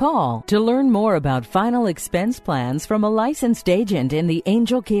younger, call to learn more about final expense plans from a licensed agent in the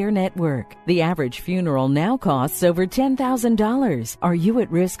Angel Care Network. The average funeral now costs over $10,000. Are you at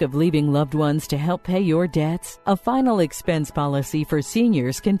risk of leaving loved ones to help pay your debts? A final expense policy for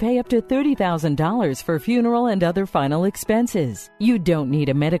seniors can pay up to $30,000 for funeral and other final expenses. You don't need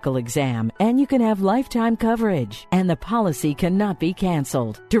a medical exam, and you can have lifetime coverage, and the policy cannot be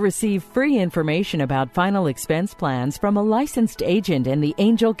canceled. To receive free information about final expense plans from a licensed agent in the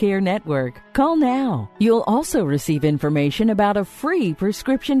Angel Care Network, call now. You'll also receive information about a free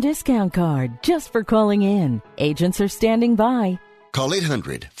prescription discount card just for calling in. Agents are standing by. Call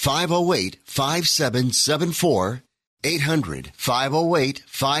 800-508-5774.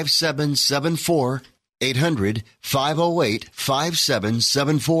 800-508-5774.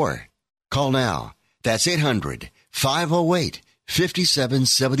 800-508-5774. Call now. That's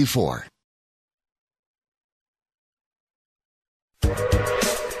 800-508-5774.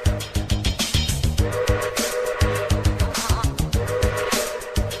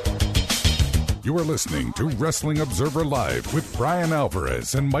 You are listening to Wrestling Observer Live with Brian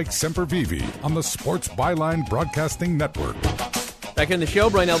Alvarez and Mike Semperveve on the Sports Byline Broadcasting Network. Back in the show,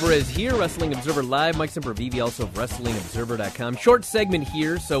 Brian Alvarez here, Wrestling Observer Live. Mike Semperveve, also of WrestlingObserver.com. Short segment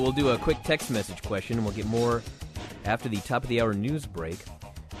here, so we'll do a quick text message question, and we'll get more after the top of the hour news break.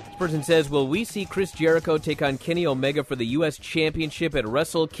 This person says, will we see Chris Jericho take on Kenny Omega for the U.S. Championship at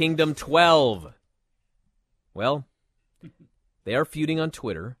Wrestle Kingdom 12? Well, they are feuding on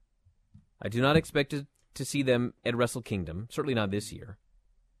Twitter. I do not expect to see them at Wrestle Kingdom, certainly not this year.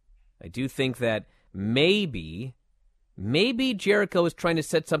 I do think that maybe Jericho is trying to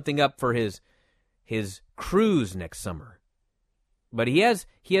set something up for his cruise next summer. But he has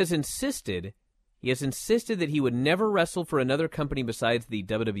insisted that he would never wrestle for another company besides the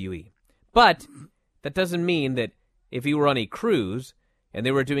WWE. But that doesn't mean that if he were on a cruise and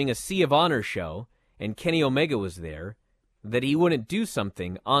they were doing a Sea of Honor show and Kenny Omega was there, that he wouldn't do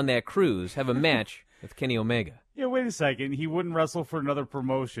something on that cruise, have a match with Kenny Omega. Yeah, wait a second. He wouldn't wrestle for another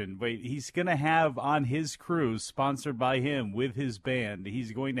promotion. Wait, he's going to have on his cruise, sponsored by him with his band,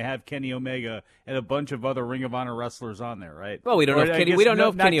 he's going to have Kenny Omega and a bunch of other Ring of Honor wrestlers on there, right? Well, we don't know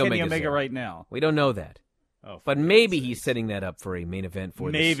if Kenny Omega there right now. We don't know that. Oh, but maybe he's setting that up for a main event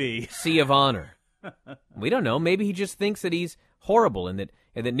for the Sea of Honor. We don't know. Maybe he just thinks that he's horrible and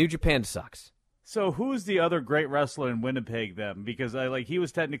that New Japan sucks. So who's the other great wrestler in Winnipeg then? Because he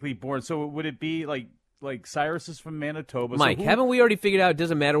was technically born. So would it be like Cyrus is from Manitoba? Mike, haven't we already figured out it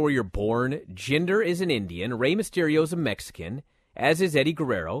doesn't matter where you're born? Jinder is an Indian, Rey Mysterio is a Mexican, as is Eddie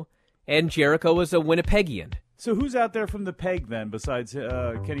Guerrero, and Jericho is a Winnipegian. So who's out there from the peg then besides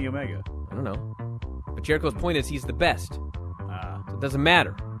Kenny Omega? I don't know. But Jericho's point is he's the best. So it doesn't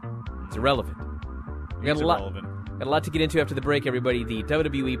matter. It's irrelevant. Got a lot to get into after the break, everybody. The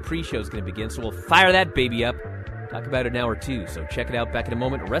WWE pre-show is going to begin, so we'll fire that baby up. Talk about it in an hour or two, so check it out back in a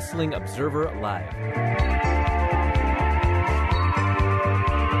moment. Wrestling Observer Live.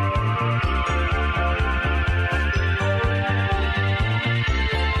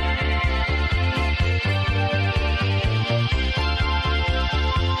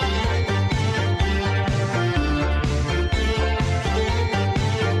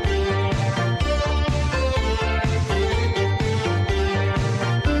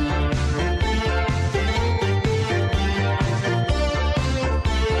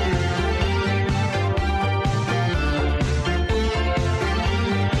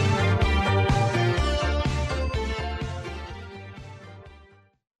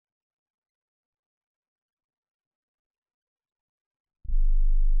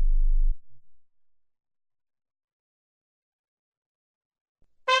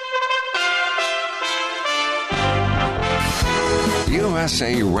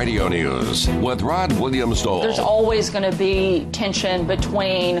 USA Radio News with Rod Williams-Dole. There's always going to be tension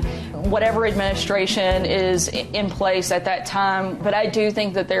between whatever administration is in place at that time, but I do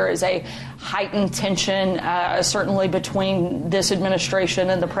think that there is a heightened tension, certainly between this administration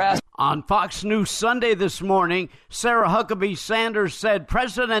and the press. On Fox News Sunday this morning, Sarah Huckabee Sanders said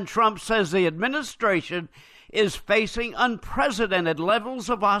President Trump says the administration is facing unprecedented levels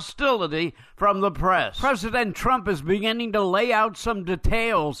of hostility from the press. President Trump is beginning to lay out some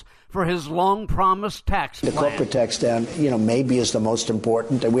details for his long-promised tax plan. The corporate tax down, maybe is the most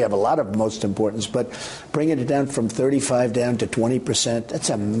important, and we have a lot of most importance, but bringing it down from 35 down to 20%, that's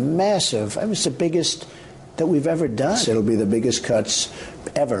a massive, it's the biggest that we've ever done. It'll be the biggest cuts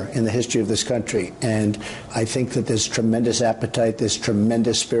ever in the history of this country, and I think that there's tremendous appetite, there's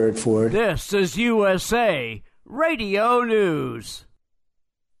tremendous spirit for it. This is USA Radio News.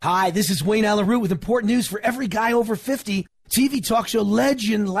 Hi, this is Wayne Alaroot with important news for every guy over 50. TV talk show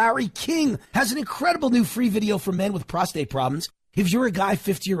legend Larry King has an incredible new free video for men with prostate problems. If you're a guy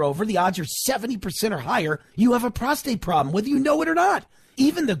 50 or over, the odds are 70% or higher you have a prostate problem, whether you know it or not.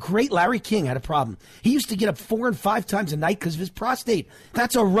 Even the great Larry King had a problem. He used to get up 4 and 5 times a night because of his prostate.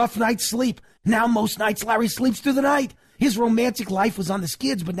 That's a rough night's sleep. Now most nights Larry sleeps through the night. His romantic life was on the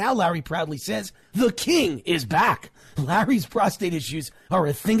skids, but now Larry proudly says, the King is back. Larry's prostate issues are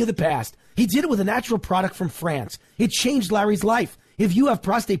a thing of the past. He did it with a natural product from France. It changed Larry's life. If you have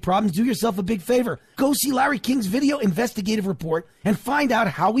prostate problems, do yourself a big favor. Go see Larry King's video investigative report and find out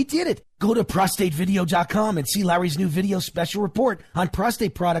how he did it. Go to prostatevideo.com and see Larry's new video special report on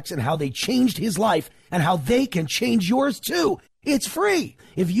prostate products and how they changed his life and how they can change yours too. It's free.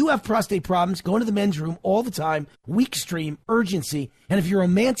 If you have prostate problems, go into the men's room all the time, weak stream, urgency, and if your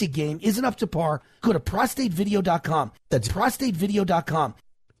romantic game isn't up to par, go to prostatevideo.com. That's prostatevideo.com.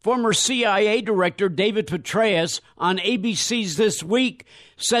 Former CIA Director David Petraeus on ABC's This Week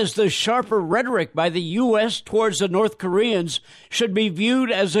says the sharper rhetoric by the U.S. towards the North Koreans should be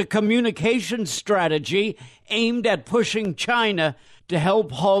viewed as a communication strategy aimed at pushing China to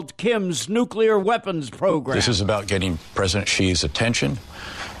help halt Kim's nuclear weapons program. This is about getting President Xi's attention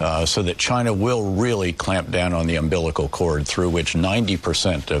so that China will really clamp down on the umbilical cord through which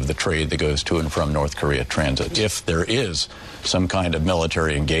 90% of the trade that goes to and from North Korea transits. If there is some kind of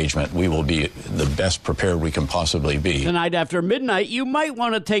military engagement, we will be the best prepared we can possibly be. Tonight after midnight, you might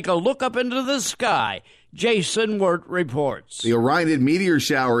want to take a look up into the sky. Jason Wirt reports. The Orionid meteor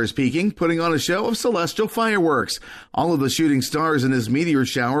shower is peaking, putting on a show of celestial fireworks. All of the shooting stars in this meteor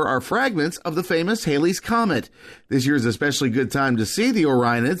shower are fragments of the famous Halley's Comet. This year is especially good time to see the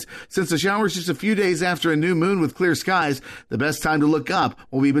Orionids, since the shower is just a few days after a new moon with clear skies. The best time to look up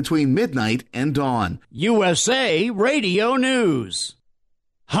will be between midnight and dawn. USA Radio News.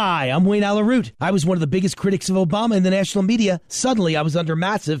 Hi, I'm Wayne Alaroot. I was one of the biggest critics of Obama in the national media. Suddenly, I was under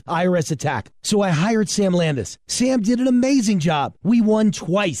massive IRS attack. So I hired Sam Landis. Sam did an amazing job. We won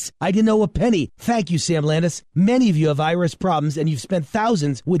twice. I didn't owe a penny. Thank you, Sam Landis. Many of you have IRS problems, and you've spent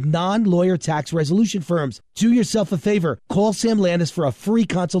thousands with non-lawyer tax resolution firms. Do yourself a favor. Call Sam Landis for a free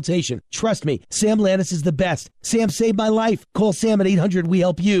consultation. Trust me, Sam Landis is the best. Sam saved my life. Call Sam at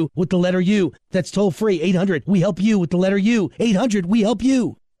 800-WE-HELP-YOU with the letter U. That's toll free. 800-WE-HELP-YOU with the letter U.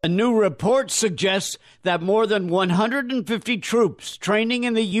 800-WE-HELP-YOU. A new report suggests that more than 150 troops training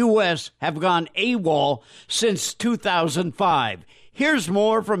in the U.S. have gone AWOL since 2005. Here's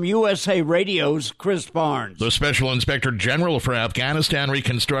more from USA Radio's Chris Barnes. The Special Inspector General for Afghanistan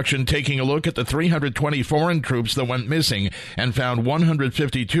Reconstruction taking a look at the 320 foreign troops that went missing and found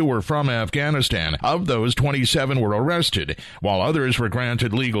 152 were from Afghanistan. Of those, 27 were arrested, while others were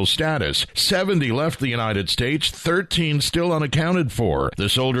granted legal status. 70 left the United States, 13 still unaccounted for. The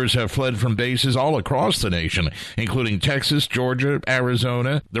soldiers have fled from bases all across the nation, including Texas, Georgia,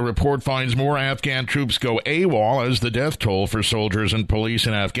 Arizona. The report finds more Afghan troops go AWOL as the death toll for soldiers and police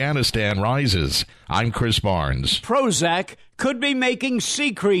in Afghanistan rises. I'm Chris Barnes. Prozac could be making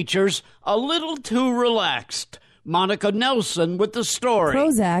sea creatures a little too relaxed. Monica Nelson with the story.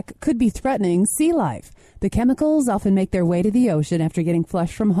 Prozac could be threatening sea life. The chemicals often make their way to the ocean after getting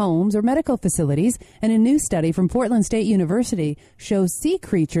flushed from homes or medical facilities, and a new study from Portland State University shows sea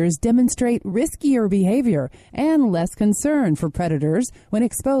creatures demonstrate riskier behavior and less concern for predators when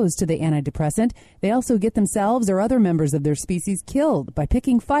exposed to the antidepressant. They also get themselves or other members of their species killed by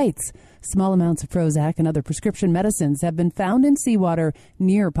picking fights. Small amounts of Prozac and other prescription medicines have been found in seawater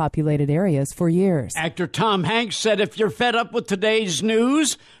near populated areas for years. Actor Tom Hanks said if you're fed up with today's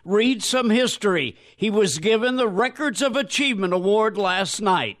news, read some history. He was given the Records of Achievement Award last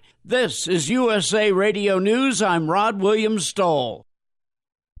night. This is USA Radio News. I'm Rod Williams Stoll.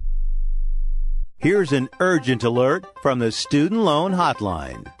 Here's an urgent alert from the Student Loan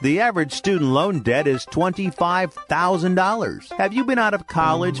Hotline. The average student loan debt is $25,000. Have you been out of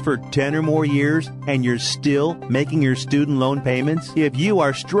college for 10 or more years and you're still making your student loan payments? If you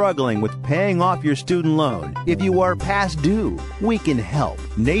are struggling with paying off your student loan, if you are past due, we can help.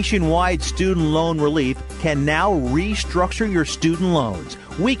 Nationwide Student Loan Relief can now restructure your student loans.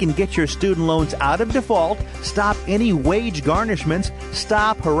 we can get your student loans out of default, stop any wage garnishments,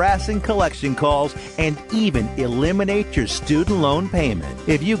 stop harassing collection calls, and even eliminate your student loan payment.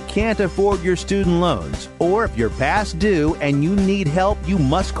 If you can't afford your student loans, or if you're past due and you need help, you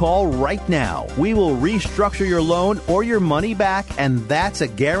must call right now. We will restructure your loan or your money back, and that's a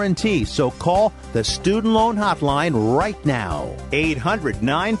guarantee. So call the Student Loan Hotline right now.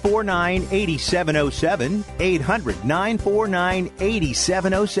 800-949-8707.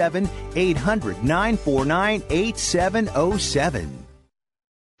 800-949-8707. 800-949-8707.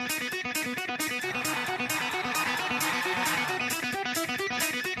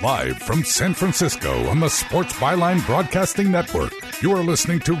 Live from San Francisco on the Sports Byline Broadcasting Network, you are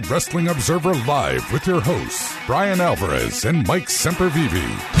listening to Wrestling Observer Live with your hosts, Brian Alvarez and Mike Semperveve.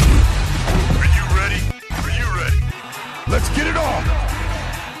 Are you ready? Are you ready? Let's get it on!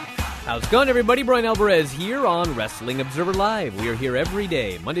 How's it going, everybody? Brian Alvarez here on Wrestling Observer Live. We are here every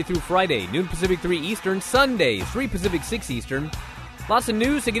day, Monday through Friday, noon Pacific, 3 Eastern, Sundays, 3 Pacific, 6 Eastern. Lots of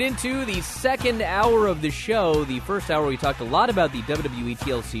news to get into. The second hour of the show. The first hour, we talked a lot about the WWE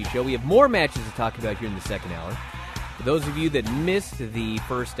TLC show. We have more matches to talk about here in the second hour. For those of you that missed the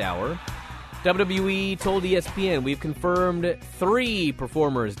first hour, WWE told ESPN we've confirmed 3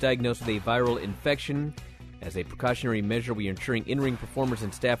 performers diagnosed with a viral infection. As a precautionary measure, we are ensuring in-ring performers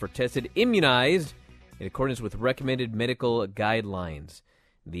and staff are tested, immunized, in accordance with recommended medical guidelines.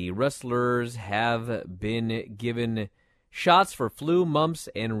 The wrestlers have been given shots for flu, mumps,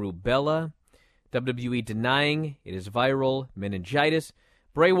 and rubella. WWE denying it is viral meningitis.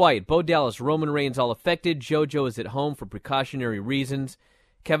 Bray Wyatt, Bo Dallas, Roman Reigns all affected. JoJo is at home for precautionary reasons.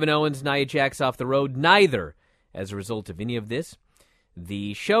 Kevin Owens, Nia Jax off the road. Neither as a result of any of this.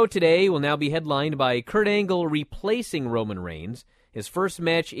 The show today will now be headlined by Kurt Angle replacing Roman Reigns. His first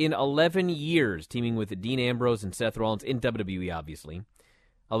match in 11 years, teaming with Dean Ambrose and Seth Rollins in WWE, obviously.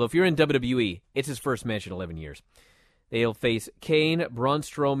 Although if you're in WWE, it's his first match in 11 years. They'll face Kane, Braun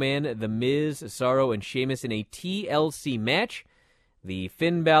Strowman, The Miz, Cesaro, and Sheamus in a TLC match. The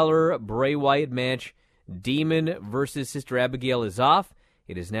Finn Balor, Bray Wyatt match, Demon versus Sister Abigail, is off.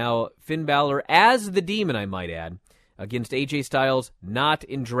 It is now Finn Balor as the Demon, I might add, against AJ Styles, not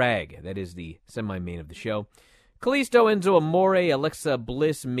in drag. That is the semi-main of the show. Kalisto, Enzo Amore, Alexa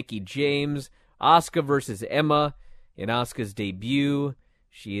Bliss, Mickie James, Asuka versus Emma in Asuka's debut.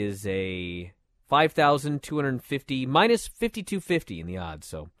 She is a 5,250 minus 5,250 in the odds,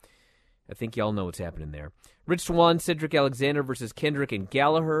 so I think y'all know what's happening there. Rich Swann, Cedric Alexander versus Kendrick and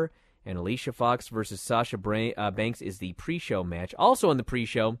Gallagher, and Alicia Fox versus Sasha Banks is the pre-show match. Also on the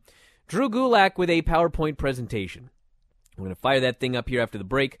pre-show, Drew Gulak with a PowerPoint presentation. We're going to fire that thing up here after the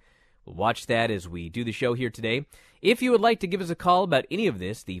break. We'll watch that as we do the show here today. If you would like to give us a call about any of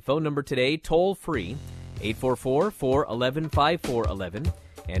this, the phone number today, toll-free, 844-411-5411.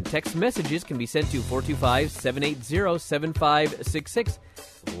 And text messages can be sent to 425-780-7566.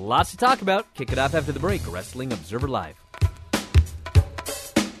 Lots to talk about. Kick it off after the break. Wrestling Observer Live.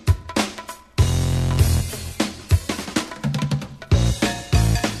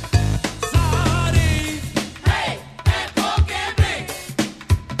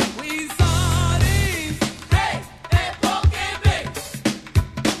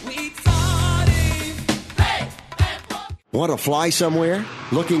 Want to fly somewhere?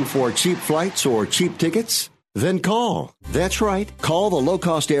 Looking for cheap flights or cheap tickets? Then call. That's right. Call the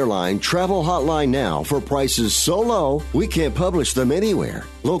low-cost airline travel hotline now for prices so low we can't publish them anywhere.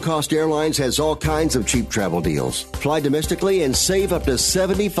 Low-cost airlines has all kinds of cheap travel deals. Fly domestically and save up to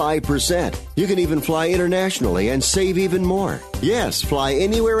 75%. You can even fly internationally and save even more. Yes, fly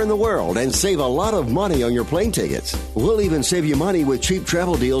anywhere in the world and save a lot of money on your plane tickets. We'll even save you money with cheap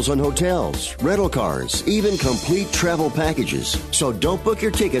travel deals on hotels, rental cars, even complete travel packages. So don't book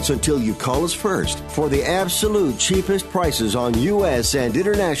your tickets until you call us first for the absolute cheapest prices on U.S. and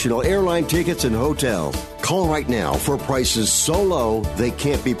international airline tickets and hotels. Call right now for prices so low they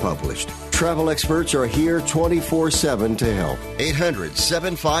can't be published. Travel experts are here 24/7 to help.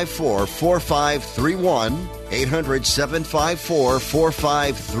 800-754-4531.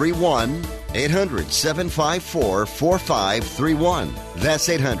 800-754-4531. 800-754-4531. That's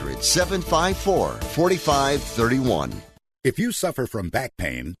 800-754-4531. If you suffer from back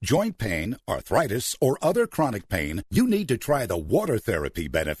pain, joint pain, arthritis, or other chronic pain, you need to try the water therapy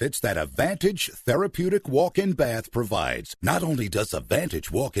benefits that Advantage Therapeutic Walk-In Bath provides. Not only does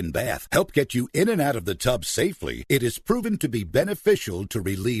Advantage Walk-In Bath help get you in and out of the tub safely, it is proven to be beneficial to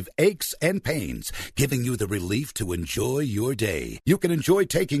relieve aches and pains, giving you the relief to enjoy your day. You can enjoy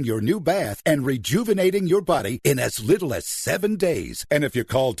taking your new bath and rejuvenating your body in as little as 7 days. And if you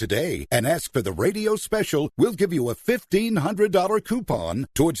call today and ask for the radio special, we'll give you a $15 $1,500 coupon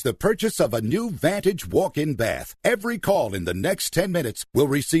towards the purchase of a new Vantage walk-in bath. Every call in the next 10 minutes will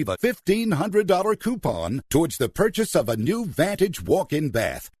receive a $1,500 coupon towards the purchase of a new Vantage walk-in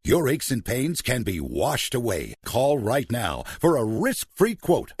bath. Your aches and pains can be washed away. Call right now for a risk-free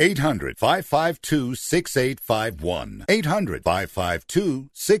quote. 800-552-6851.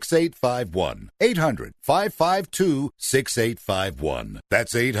 800-552-6851. 800-552-6851.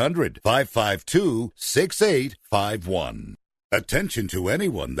 That's 800-552-6851. Attention to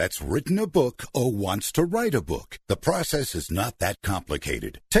anyone that's written a book or wants to write a book. The process is not that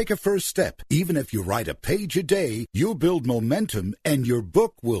complicated. Take a first step. Even if you write a page a day, you'll build momentum and your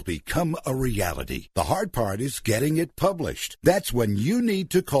book will become a reality. The hard part is getting it published. That's when you need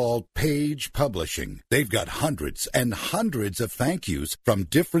to call Page Publishing. They've got hundreds and hundreds of thank yous from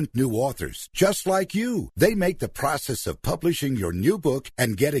different new authors, just like you. They make the process of publishing your new book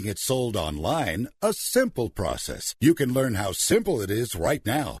and getting it sold online a simple process. You can learn how simple it is right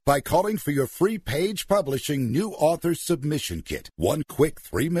now by calling for your free Page Publishing New Author Submission Kit. One quick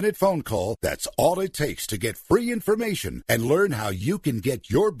 3-minute phone call, that's all it takes to get free information and learn how you can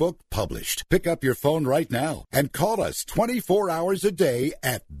get your book published. Pick up your phone right now and call us 24 hours a day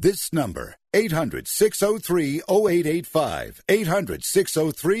at this number. 800-603-0885.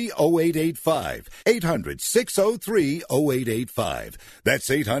 800-603-0885. 800-603-0885. That's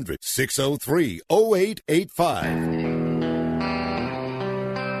 800-603-0885.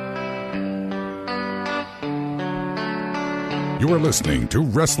 You are listening to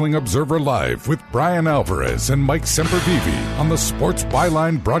Wrestling Observer Live with Brian Alvarez and Mike Semperveve on the Sports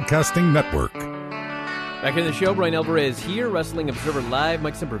Byline Broadcasting Network. Back in the show, Brian Alvarez here, Wrestling Observer Live.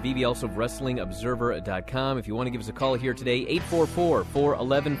 Mike Semperveve, also of WrestlingObserver.com. If you want to give us a call here today,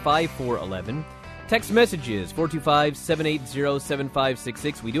 844-411-5411. Text messages,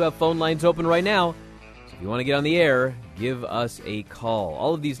 425-780-7566. We do have phone lines open right now, so if you want to get on the air, give us a call.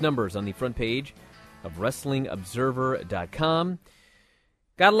 All of these numbers on the front page of WrestlingObserver.com.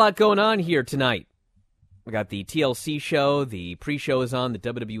 Got a lot going on here tonight. We got the TLC show. The pre-show is on the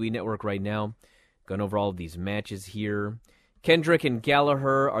WWE Network right now. Going over all of these matches here. Kendrick and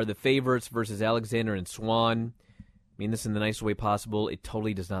Gallagher are the favorites versus Alexander and Swan. I mean this in the nicest way possible. It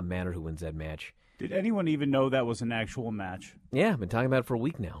totally does not matter who wins that match. Did anyone even know that was an actual match? Yeah, I've been talking about it for a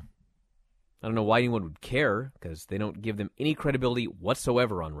week now. I don't know why anyone would care, because they don't give them any credibility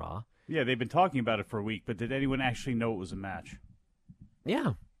whatsoever on Raw. Yeah, they've been talking about it for a week, but did anyone actually know it was a match?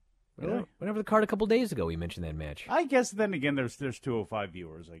 Yeah. Really? Whenever the card a couple days ago, we mentioned that match. I guess then again, there's 205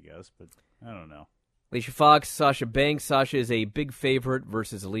 viewers, I guess, but I don't know. Alicia Fox, Sasha Banks. Sasha is a big favorite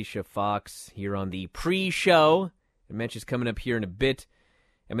versus Alicia Fox here on the pre-show. The match is coming up here in a bit.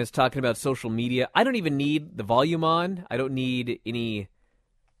 Emma's talking about social media. I don't even need the volume on. I don't need any,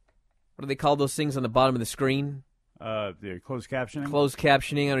 what do they call those things on the bottom of the screen? The closed captioning? Closed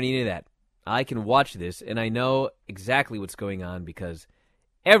captioning. I don't need any of that. I can watch this, and I know exactly what's going on because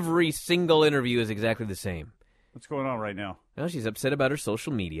every single interview is exactly the same. What's going on right now? Well, she's upset about her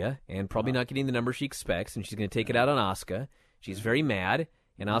social media and probably not getting the number she expects, and she's going to take it out on Asuka. She's very mad,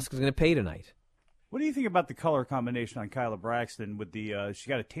 and Asuka's going to pay tonight. What do you think about the color combination on Kyla Braxton with the she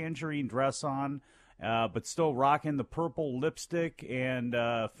got a tangerine dress on, but still rocking the purple lipstick and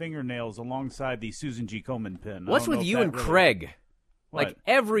fingernails alongside the Susan G. Komen pin? What's with you and Craig? What? Like,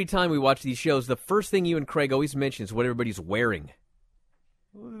 every time we watch these shows, the first thing you and Craig always mention is what everybody's wearing.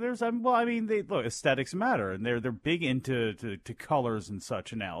 Look, aesthetics matter, and they're big into colors and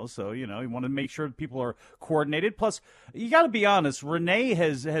such now. So you want to make sure people are coordinated. Plus, you got to be honest. Renee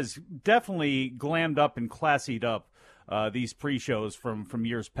has definitely glammed up and classied up these pre-shows from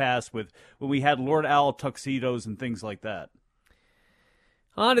years past when we had Lord Al tuxedos and things like that.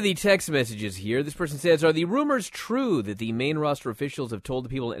 On to the text messages here. This person says, are the rumors true that the main roster officials have told the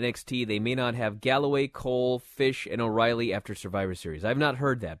people at NXT they may not have Galloway, Cole, Fish, and O'Reilly after Survivor Series? I've not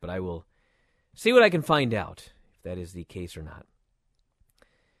heard that, but I will see what I can find out, if that is the case or not.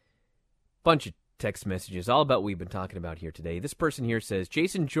 Bunch of text messages, all about what we've been talking about here today. This person here says,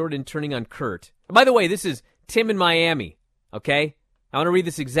 Jason Jordan turning on Kurt. By the way, this is Tim in Miami, okay? I want to read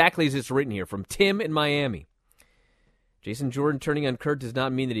this exactly as it's written here, from Tim in Miami. Jason Jordan turning on Kurt does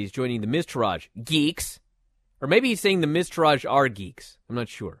not mean that he's joining the Miztourage geeks. Or maybe he's saying the Miztourage are geeks. I'm not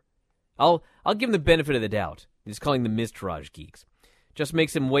sure. I'll give him the benefit of the doubt. He's calling the Miztourage geeks. Just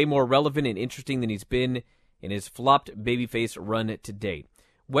makes him way more relevant and interesting than he's been in his flopped babyface run to date.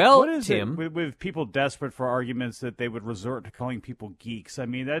 Well, what is Tim, it with people desperate for arguments that they would resort to calling people geeks? I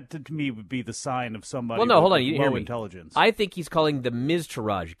mean, that to me would be the sign of somebody hold on, with you didn't hear low me. intelligence. I think he's calling the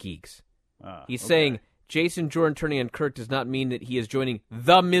Miztourage geeks. He's saying Jason Jordan turning on Kurt does not mean that he is joining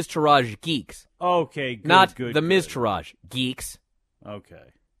the Miztourage Geeks. Okay, good, not good, the good. Miztourage Geeks.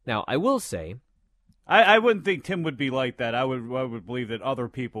 Okay. Now, I will say, I wouldn't think Tim would be like that. I would believe that other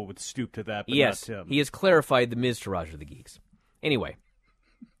people would stoop to that, but yes, not Tim. he has clarified the Miztourage of the Geeks. Anyway,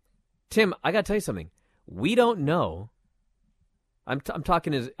 Tim, I got to tell you something. We don't know. I'm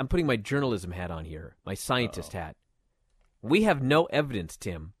putting my journalism hat on here, my scientist hat. We have no evidence,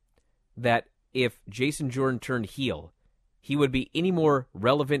 Tim, that if Jason Jordan turned heel, he would be any more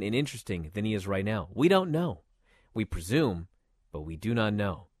relevant and interesting than he is right now. We don't know. We presume, but we do not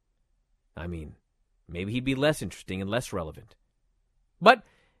know. I mean, maybe he'd be less interesting and less relevant. But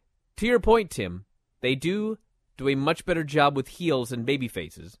to your point, Tim, they do a much better job with heels than baby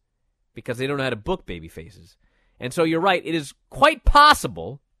faces because they don't know how to book baby faces. And so you're right, it is quite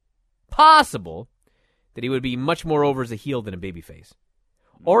possible that he would be much more over as a heel than a babyface.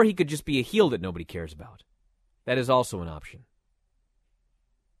 Or he could just be a heel that nobody cares about. That is also an option.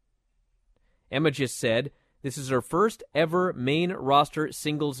 Emma just said, this is her first ever main roster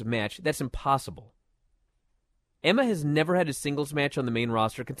singles match. That's impossible. Emma has never had a singles match on the main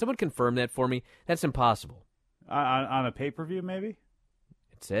roster. Can someone confirm that for me? That's impossible. On a pay-per-view, maybe?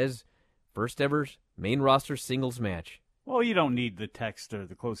 It says, first ever main roster singles match. Well, you don't need the text or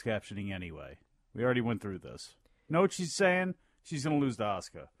the closed captioning anyway. We already went through this. Know what she's saying? She's going to lose to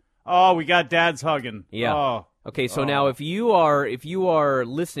Asuka. Oh, we got dads hugging. Yeah. Oh. Okay, so now if you are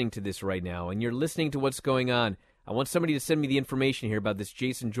listening to this right now and you're listening to what's going on, I want somebody to send me the information here about this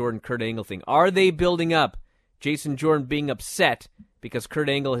Jason Jordan Kurt Angle thing. Are they building up Jason Jordan being upset because Kurt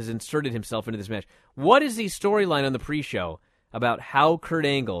Angle has inserted himself into this match? What is the storyline on the pre-show about how Kurt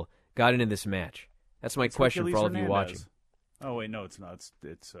Angle got into this match? That's my question for all of you watching. Oh wait, no, it's not.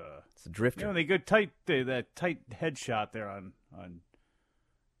 It's the Drifter. You know, they go that tight headshot there on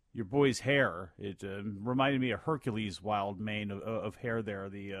your boy's hair. It reminded me of Hercules' wild mane of hair there.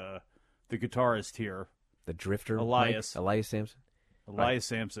 The guitarist here, the Drifter, Elias Sampson. Elias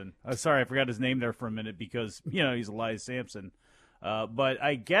Sampson. Sorry, I forgot his name there for a minute because he's Elias Sampson. But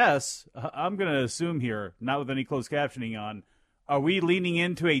I guess I'm going to assume here, not with any closed captioning on, are we leaning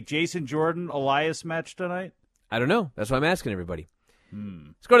into a Jason Jordan Elias match tonight? I don't know. That's why I'm asking everybody.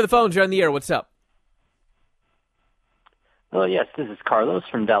 Let's go to the phones. You're on the air. What's up? Hello, yes, this is Carlos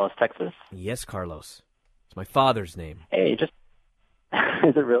from Dallas, Texas. Yes, Carlos. It's my father's name. Hey, is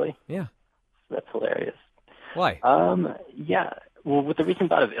it really? Yeah. That's hilarious. Why? Yeah. Well, with the recent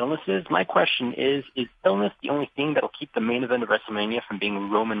bout of illnesses, my question is illness the only thing that'll keep the main event of WrestleMania from being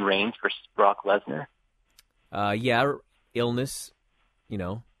Roman Reigns versus Brock Lesnar? Yeah, illness,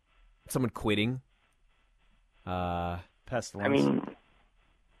 someone quitting. Pestilence. I mean,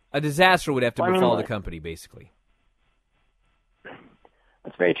 a disaster would have to befall the company, basically.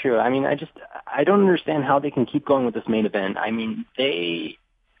 That's very true. I mean, I don't understand how they can keep going with this main event. I mean, the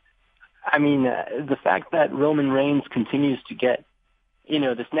fact that Roman Reigns continues to get,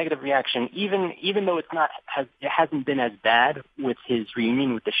 this negative reaction, even though it hasn't been as bad with his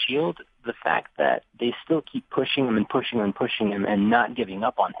reunion with the Shield, the fact that they still keep pushing him and pushing him and pushing him and not giving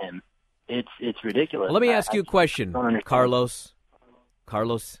up on him, it's ridiculous. Well, let me ask you a question, Carlos.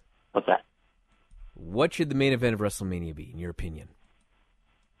 Carlos. What's that? What should the main event of WrestleMania be, in your opinion?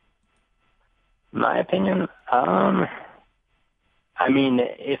 My opinion,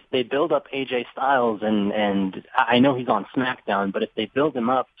 if they build up AJ Styles, and I know he's on SmackDown, but if they build him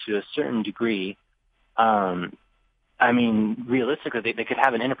up to a certain degree, realistically, they could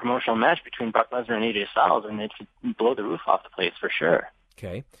have an interpromotional match between Brock Lesnar and AJ Styles, and it should blow the roof off the place for sure.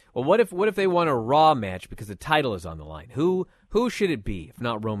 Okay. Well, what if they want a Raw match because the title is on the line? Who should it be if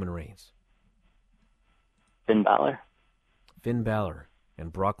not Roman Reigns? Finn Balor. Finn Balor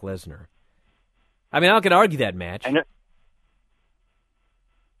and Brock Lesnar. I mean, I could argue that match. I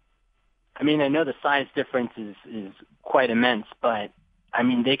know the size difference is quite immense, but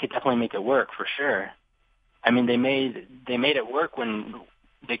they could definitely make it work for sure. They made it work when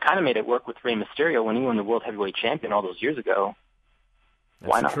they kind of made it work with Rey Mysterio when he won the World Heavyweight Champion all those years ago. That's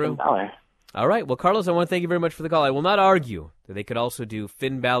Why not true. Finn Balor? All right. Well, Carlos, I want to thank you very much for the call. I will not argue that they could also do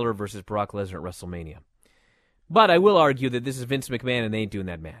Finn Balor versus Brock Lesnar at WrestleMania. But I will argue that this is Vince McMahon and they ain't doing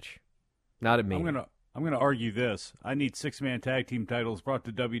that match. Not at Mania. I'm gonna argue this. I need 6-man tag team titles brought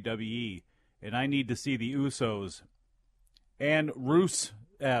to WWE, and I need to see the Usos and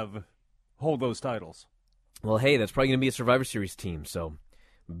Rusev hold those titles. Well, hey, that's probably going to be a Survivor Series team, so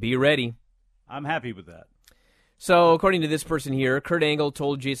be ready. I'm happy with that. So, according to this person here, Kurt Angle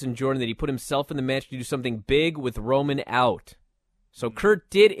told Jason Jordan that he put himself in the match to do something big with Roman out. So Kurt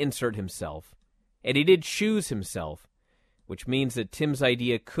did insert himself, and he did choose himself, which means that Tim's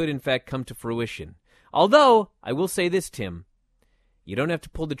idea could in fact come to fruition. Although, I will say this, Tim. You don't have to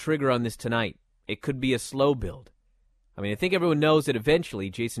pull the trigger on this tonight. It could be a slow build. I mean, I think everyone knows that eventually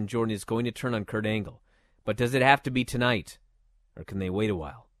Jason Jordan is going to turn on Kurt Angle. But does it have to be tonight? Or can they wait a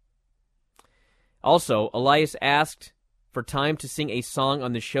while? Also, Elias asked for time to sing a song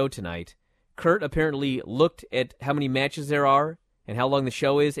on the show tonight. Kurt apparently looked at how many matches there are and how long the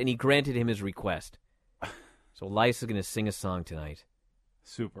show is, and he granted him his request. So Elias is going to sing a song tonight.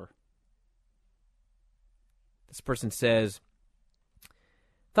 Super. This person says,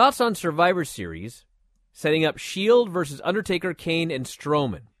 thoughts on Survivor Series, setting up Shield versus Undertaker, Kane, and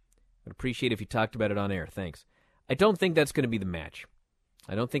Strowman. I'd appreciate if you talked about it on air. Thanks. I don't think that's going to be the match.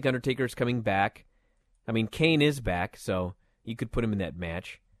 I don't think Undertaker's coming back. I mean, Kane is back, so you could put him in that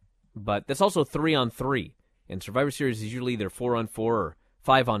match. But that's also 3-on-3. And Survivor Series is usually either 4-on-4 or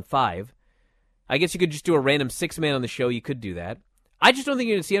 5-on-5. I guess you could just do a random 6-man on the show. You could do that. I just don't think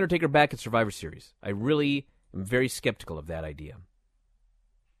you're going to see Undertaker back at Survivor Series. I really am very skeptical of that idea.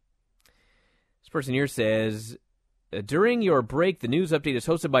 This person here says, during your break, the news update is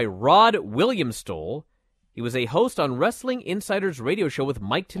hosted by Rod Williamstoll. He was a host on Wrestling Insider's radio show with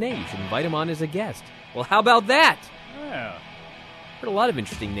Mike Tenay. You should invite him on as a guest. Well, how about that? Yeah. Heard a lot of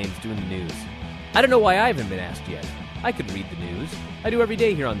interesting names doing the news. I don't know why I haven't been asked yet. I could read the news. I do every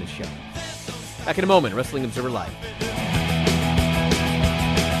day here on this show. Back in a moment, Wrestling Observer Live.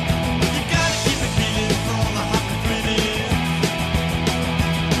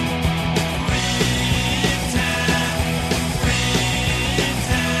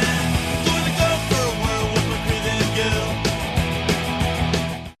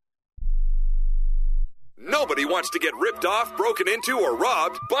 Nobody wants to get ripped off, broken into, or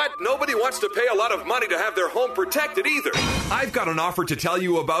robbed, but nobody wants to pay a lot of money to have their home protected either. I've got an offer to tell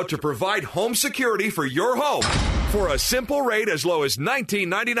you about to provide home security for your home for a simple rate as low as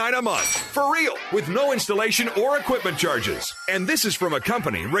 $19.99 a month. For real, with no installation or equipment charges. And this is from a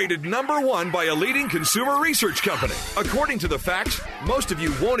company rated #1 by a leading consumer research company. According to the facts, most of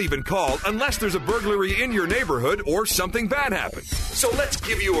you won't even call unless there's a burglary in your neighborhood or something bad happens. So let's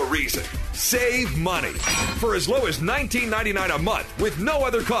give you a reason. Save money. For as low as $19.99 a month with no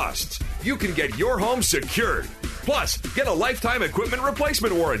other costs, you can get your home secured. Plus, get a lifetime equipment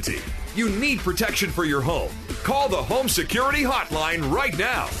replacement warranty. You need protection for your home. Call the Home Security Hotline right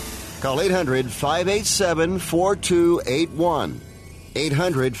now. Call 800-587-4281.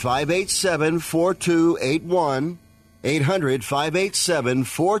 800-587-4281.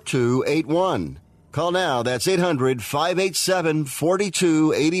 800-587-4281. Call now. That's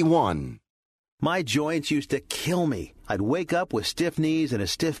 800-587-4281. My joints used to kill me. I'd wake up with stiff knees and a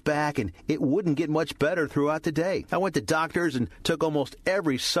stiff back, and it wouldn't get much better throughout the day. I went to doctors and took almost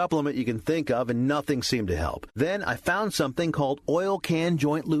every supplement you can think of, and nothing seemed to help. Then I found something called Oil Can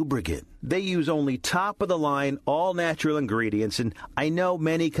Joint Lubricant. They use only top-of-the-line, all-natural ingredients, and I know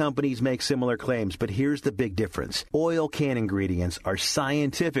many companies make similar claims, but here's the big difference. Oil Can ingredients are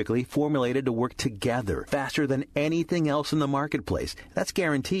scientifically formulated to work together faster than anything else in the marketplace. That's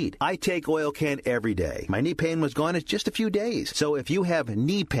guaranteed. I take Oil Can every day. My knee pain was gone in just a few days. So if you have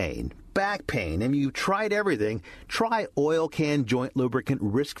knee pain, back pain, and you tried everything, try Oil Can Joint Lubricant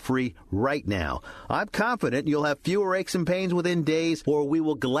risk-free right now. I'm confident you'll have fewer aches and pains within days, or we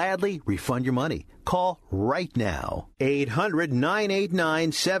will gladly refund your money. Call right now.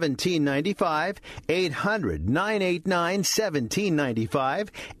 800-989-1795. 800-989-1795.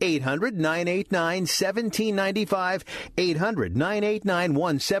 800-989-1795.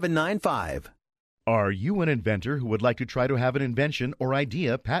 800-989-1795. Are you an inventor who would like to try to have an invention or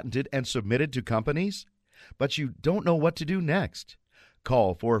idea patented and submitted to companies, but you don't know what to do next?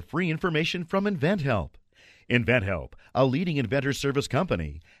 Call for free information from InventHelp. InventHelp, a leading inventor service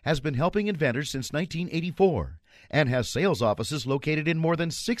company, has been helping inventors since 1984 and has sales offices located in more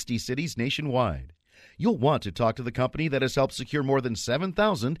than 60 cities nationwide. You'll want to talk to the company that has helped secure more than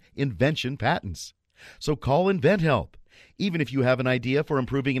 7,000 invention patents. So call InventHelp. Even if you have an idea for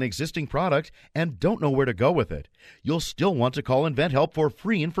improving an existing product and don't know where to go with it, you'll still want to call InventHelp for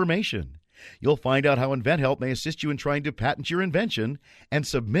free information. You'll find out how InventHelp may assist you in trying to patent your invention and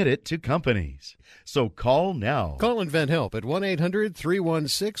submit it to companies. So call now. Call InventHelp at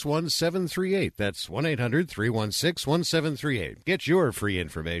 1-800-316-1738. That's 1-800-316-1738. Get your free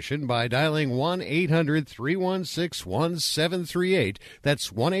information by dialing 1-800-316-1738. That's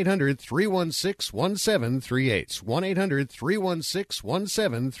 1-800-316-1738.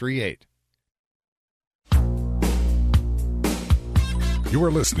 1-800-316-1738. You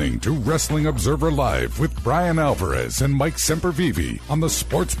are listening to Wrestling Observer Live with Brian Alvarez and Mike Semperveve on the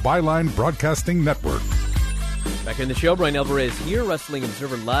Sports Byline Broadcasting Network. Back in the show, Brian Alvarez here, Wrestling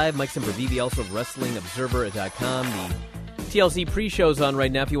Observer Live. Mike Semperveve, also of WrestlingObserver.com. The TLC pre-show's on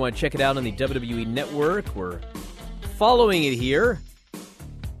right now if you want to check it out on the WWE Network. We're following it here.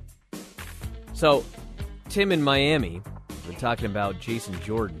 So, Tim in Miami has been talking about Jason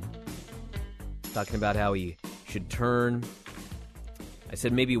Jordan. Talking about how he should turn. I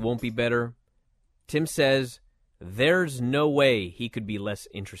said maybe it won't be better. Tim says there's no way he could be less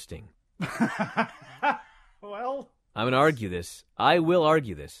interesting. Well, I'm going to argue this. I will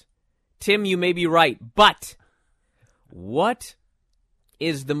argue this. Tim, you may be right, but what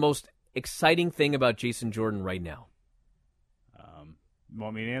is the most exciting thing about Jason Jordan right now?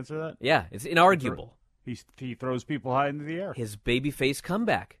 Want me to answer that? Yeah, it's inarguable. He throws people high into the air. His babyface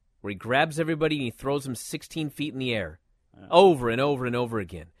comeback, where he grabs everybody and he throws them 16 feet in the air, over and over and over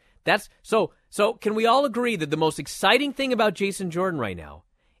again. That's so. Can we all agree that the most exciting thing about Jason Jordan right now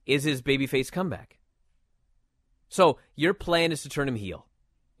is his babyface comeback? So your plan is to turn him heel.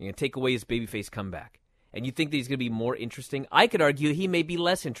 You're going to take away his babyface comeback, and you think that he's going to be more interesting? I could argue he may be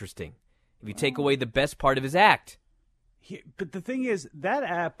less interesting if you take away the best part of his act. But the thing is,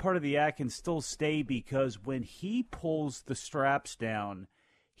 that part of the act can still stay because when he pulls the straps down,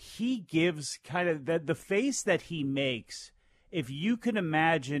 he gives kind of the face that he makes. If you can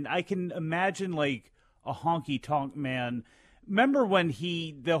imagine, I can imagine like a honky-tonk man. Remember when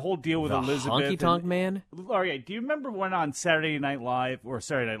the whole deal with Elizabeth? Honky-tonk man? All right, do you remember when on Saturday Night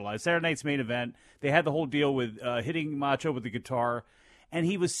Night's main event, they had the whole deal with hitting Macho with the guitar? And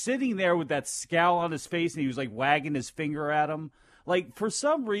he was sitting there with that scowl on his face, and he was, like, wagging his finger at him. Like, for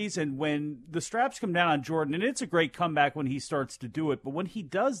some reason, when the straps come down on Jordan, and it's a great comeback when he starts to do it, but when he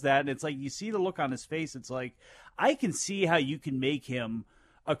does that, and it's like you see the look on his face, it's like, I can see how you can make him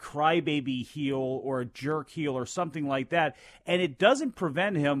a crybaby heel or a jerk heel or something like that, and it doesn't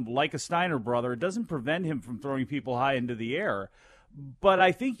prevent him, like a Steiner brother, it doesn't prevent him from throwing people high into the air. But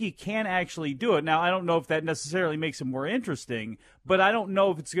I think he can actually do it. Now, I don't know if that necessarily makes him more interesting, but I don't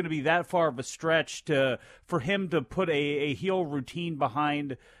know if it's going to be that far of a stretch for him to put a heel routine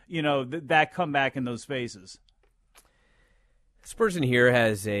behind, that comeback in those phases. This person here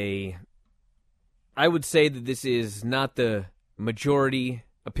has I would say that this is not the majority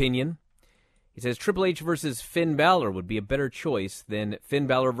opinion. He says Triple H versus Finn Balor would be a better choice than Finn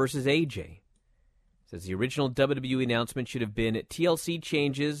Balor versus AJ. Says the original WWE announcement should have been TLC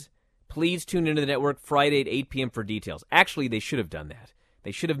changes. Please tune into the network Friday at 8 p.m. for details. Actually, they should have done that.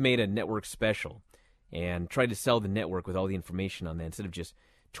 They should have made a network special and tried to sell the network with all the information on that instead of just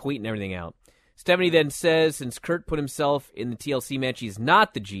tweeting everything out. Stephanie then says, since Kurt put himself in the TLC match, he's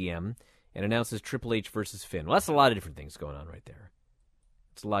not the GM, and announces Triple H versus Finn. Well, that's a lot of different things going on right there.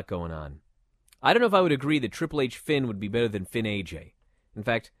 It's a lot going on. I don't know if I would agree that Triple H Finn would be better than Finn AJ. In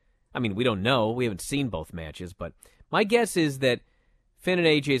fact, we don't know. We haven't seen both matches, but my guess is that Finn and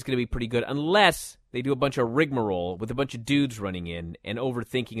AJ is going to be pretty good unless they do a bunch of rigmarole with a bunch of dudes running in and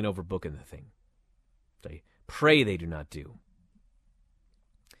overthinking and overbooking the thing. I pray they do not do.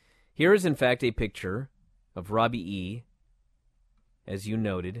 Here is, in fact, a picture of Robbie E., as you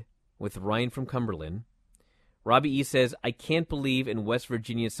noted, with Ryan from Cumberland. Robbie E. says, I can't believe in West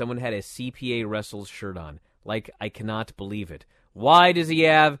Virginia someone had a CPA Wrestles shirt on. Like, I cannot believe it. Why does he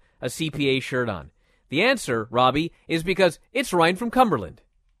have a CPA shirt on? The answer, Robbie, is because it's Ryan from Cumberland.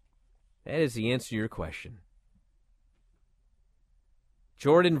 That is the answer to your question.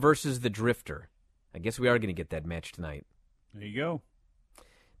 Jordan versus the Drifter. I guess we are going to get that match tonight. There you go.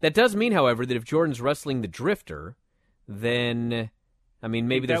 That does mean, however, that if Jordan's wrestling the Drifter, then,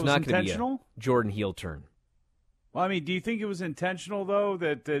 maybe there's not going to be a Jordan heel turn. Well, do you think it was intentional, though,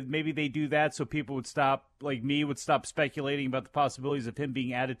 that maybe they do that so people would stop, like me, would stop speculating about the possibilities of him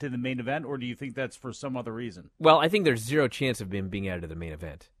being added to the main event, or do you think that's for some other reason? Well, I think there's zero chance of him being added to the main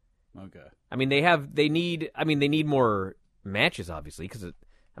event. Okay. They need more matches, obviously, because,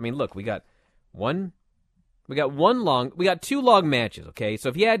 look, we got two long matches, okay? So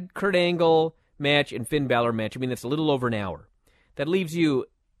if you had Kurt Angle match and Finn Balor match, that's a little over an hour. That leaves you,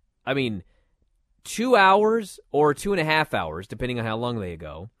 2 hours or 2.5 hours, depending on how long they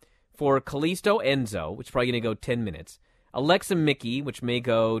go, for Kalisto Enzo, which is probably going to go 10 minutes, Alexa Mickey, which may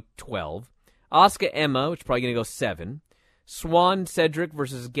go 12, Asuka Emma, which is probably going to go 7, Swan Cedric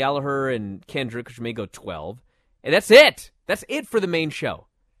versus Gallagher and Kendrick, which may go 12, and that's it. That's it for the main show.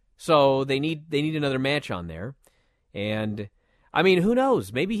 So they need another match on there, and who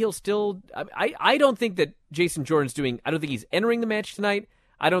knows? Maybe he'll still. I don't think that Jason Jordan's doing. I don't think he's entering the match tonight.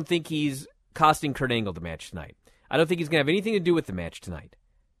 I don't think he's costing Kurt Angle the match tonight. I don't think he's going to have anything to do with the match tonight.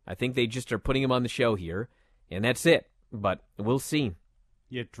 I think they just are putting him on the show here, and that's it. But we'll see.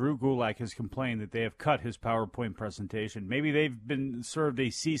 Yet Drew Gulak has complained that they have cut his PowerPoint presentation. Maybe they've been served a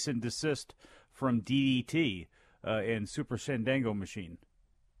cease and desist from DDT and Super Shandango Machine.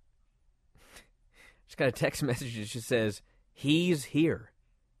 Just got a text message that just says, he's here.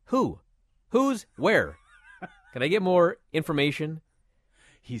 Who? Who's where? Can I get more information?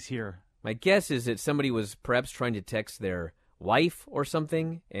 He's here. My guess is that somebody was perhaps trying to text their wife or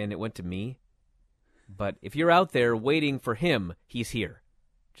something, and it went to me. But if you're out there waiting for him, he's here.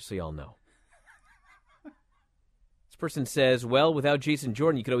 Just so y'all know. This person says, well, without Jason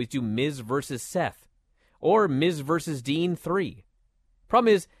Jordan, you could always do Miz versus Seth. Or Miz versus Dean 3.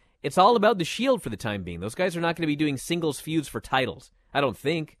 Problem is, it's all about the Shield for the time being. Those guys are not going to be doing singles feuds for titles. I don't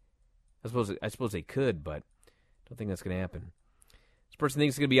think. I suppose they could, but I don't think that's going to happen. This person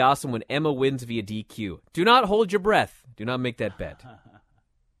thinks it's going to be awesome when Emma wins via DQ. Do not hold your breath. Do not make that bet.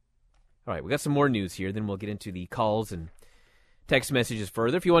 All right, we got some more news here. Then we'll get into the calls and text messages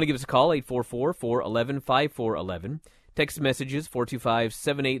further. If you want to give us a call, 844-411-5411. Text messages,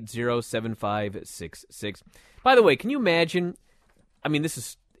 425-780-7566. By the way, can you imagine, I mean, this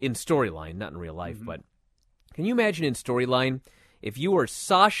is in storyline, not in real life, but can you imagine in storyline if you were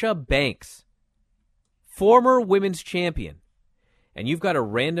Sasha Banks, former women's champion, and you've got a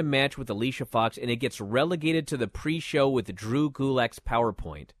random match with Alicia Fox, and it gets relegated to the pre-show with Drew Gulak's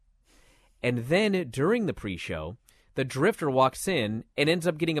PowerPoint, and then during the pre-show, the Drifter walks in and ends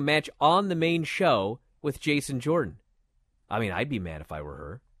up getting a match on the main show with Jason Jordan. I mean, I'd be mad if I were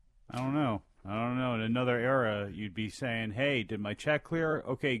her. I don't know. In another era, you'd be saying, hey, did my check clear?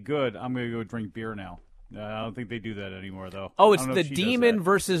 Okay, good. I'm going to go drink beer now. I don't think they do that anymore, though. Oh, it's the Demon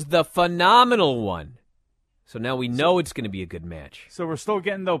versus the Phenomenal One. So now we know it's going to be a good match. So we're still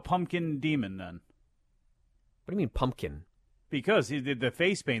getting, though, Pumpkin Demon, then. What do you mean, Pumpkin? Because he did the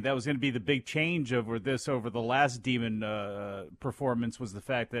face paint. That was going to be the big change over the last Demon performance, was the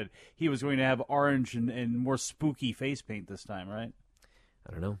fact that he was going to have orange and more spooky face paint this time, right?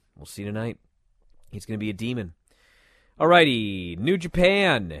 I don't know. We'll see tonight. He's going to be a demon. Alrighty, New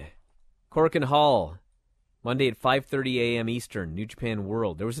Japan, Korakuen Hall, Monday at 5:30 a.m. Eastern, New Japan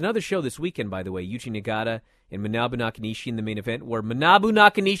World. There was another show this weekend, by the way, Yuji Nagata and Manabu Nakanishi in the main event, where Manabu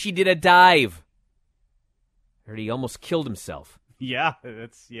Nakanishi did a dive. I heard he almost killed himself. Yeah.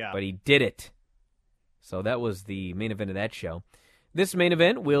 But he did it. So that was the main event of that show. This main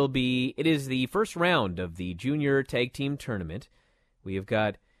event it is the first round of the Junior Tag Team Tournament. We have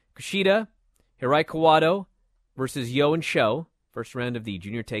got Kushida, Hirai Kawato versus Yo and Sho. First round of the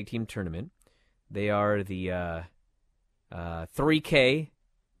Junior Tag Team Tournament. They are the 3K.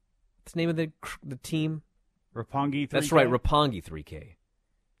 What's the name of the team? Roppongi 3K? That's right, Roppongi 3K.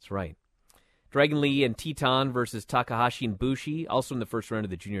 That's right. Dragon Lee and Teton versus Takahashi and Bushi, also in the first round of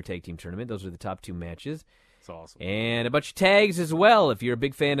the Junior Tag Team Tournament. Those are the top two matches. That's awesome. And a bunch of tags as well. If you're a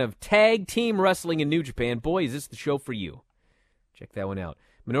big fan of tag team wrestling in New Japan, boy, is this the show for you. Check that one out.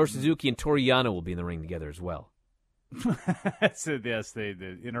 Minoru Suzuki and Toru Yano will be in the ring together as well. Yes,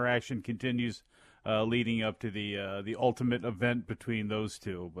 the interaction continues leading up to the ultimate event between those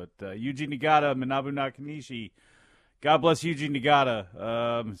two. But Yuji Nagata, Manabu Nakanishi, God bless Yuji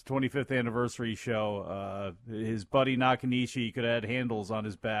Nagata. His 25th anniversary show. His buddy Nakanishi could have had handles on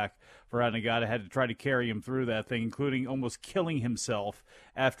his back for how Nagata had to try to carry him through that thing, including almost killing himself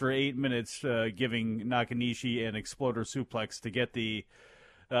after 8 minutes, giving Nakanishi an exploder suplex to get the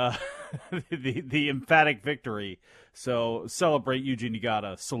emphatic victory. So celebrate Yuji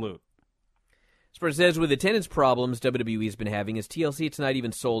Nagata. Salute. Spurs says, with attendance problems WWE has been having, is TLC tonight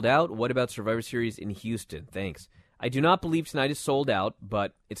even sold out? What about Survivor Series in Houston? Thanks. I do not believe tonight is sold out,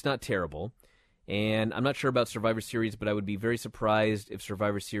 but it's not terrible. And I'm not sure about Survivor Series, but I would be very surprised if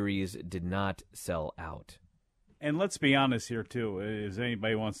Survivor Series did not sell out. And let's be honest here, too. If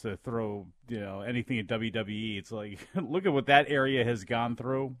anybody wants to throw anything at WWE, it's like, look at what that area has gone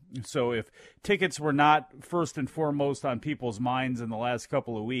through. So if tickets were not first and foremost on people's minds in the last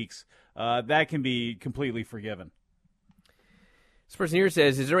couple of weeks, that can be completely forgiven. This person here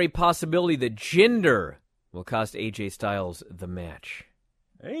says, is there a possibility that Jinder will cost AJ Styles the match?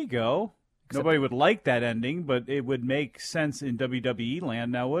 There you go. Nobody would like that ending, but it would make sense in WWE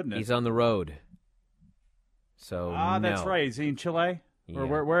land now, wouldn't it? He's on the road. So that's right. Is he in Chile? Yeah.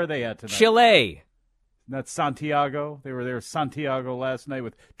 Or where are they at tonight? Chile. That's Santiago. They were there Santiago last night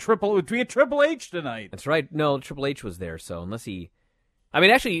with Triple H tonight. That's right. No, Triple H was there, so unless he... I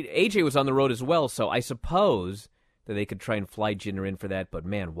mean, actually, AJ was on the road as well, so I suppose that they could try and fly Jinder in for that, but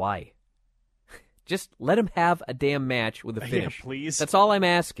man, why? Just let him have a damn match with a finish. Yeah, please. That's all I'm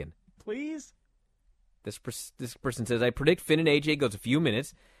asking. Please? This person says, I predict Finn and AJ goes a few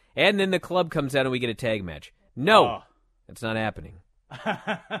minutes, and then the club comes out and we get a tag match. No, that's not happening.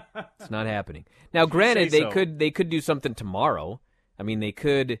 It's not happening. Now, granted, they could do something tomorrow. I mean, you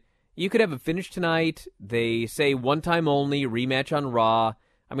could have a finish tonight. They say one time only, rematch on Raw.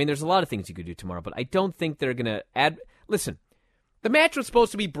 I mean, there's a lot of things you could do tomorrow, but I don't think they're going to add... Listen, the match was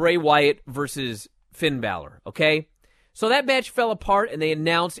supposed to be Bray Wyatt versus Finn Balor, okay? So that match fell apart, and they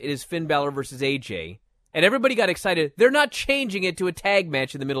announced it is Finn Balor versus AJ, and everybody got excited. They're not changing it to a tag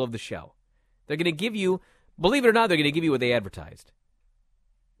match in the middle of the show. They're going to give you, believe it or not, they're going to give you what they advertised.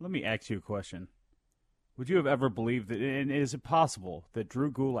 Let me ask you a question. Would you have ever believed that, and is it possible that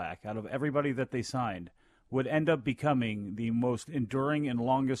Drew Gulak, out of everybody that they signed, would end up becoming the most enduring and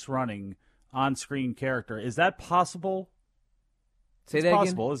longest-running on-screen character? Is that possible? Say that again?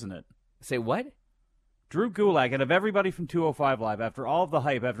 It's possible, isn't it? Say what? Drew Gulak, out of everybody from 205 Live, after all of the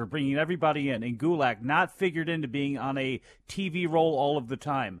hype, after bringing everybody in, and Gulak not figured into being on a TV role all of the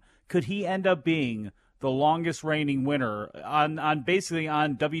time, could he end up being the longest reigning winner on basically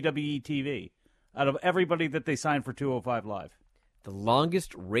on WWE TV out of everybody that they signed for 205 Live? The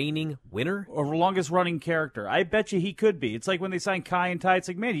longest reigning winner? Or longest running character. I bet you he could be. It's like when they signed Kai and Tai. It's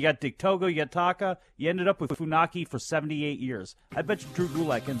like, man, you got Dick Togo, you got Taka. You ended up with Funaki for 78 years. I bet you Drew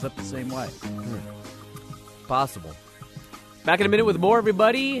Gulak ends up the same way. Possible. Back in a minute with more,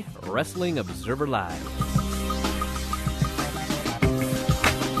 everybody. Wrestling Observer Live.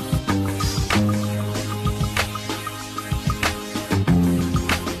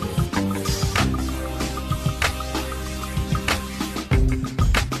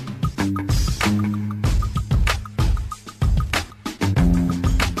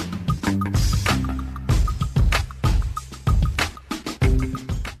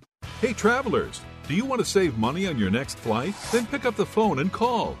 Hey, travelers, do you want to save money on your next flight? Then pick up the phone and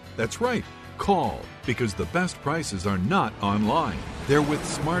call. That's right, call, because the best prices are not online. They're with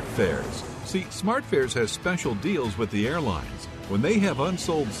SmartFares. See, SmartFares has special deals with the airlines. When they have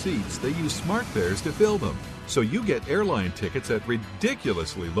unsold seats, they use SmartFares to fill them. So you get airline tickets at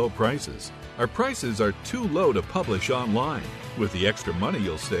ridiculously low prices. Our prices are too low to publish online. With the extra money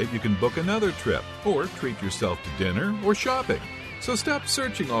you'll save, you can book another trip, or treat yourself to dinner or shopping. So stop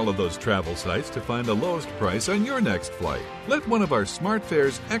searching all of those travel sites to find the lowest price on your next flight. Let one of our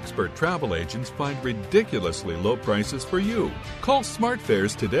SmartFares expert travel agents find ridiculously low prices for you. Call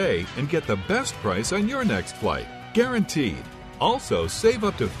SmartFares today and get the best price on your next flight. Guaranteed. Also, save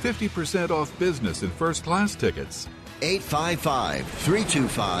up to 50% off business and first class tickets.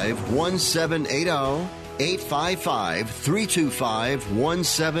 855-325-1780.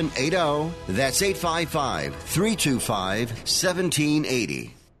 855-325-1780. That's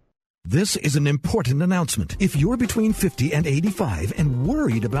 855-325-1780. This is an important announcement. If you're between 50 and 85 and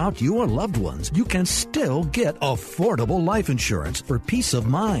worried about your loved ones, you can still get affordable life insurance for peace of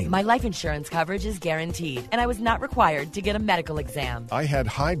mind. My life insurance coverage is guaranteed, and I was not required to get a medical exam. I had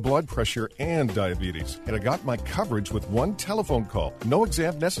high blood pressure and diabetes, and I got my coverage with one telephone call. No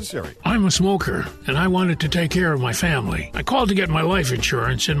exam necessary. I'm a smoker, and I wanted to take care of my family. I called to get my life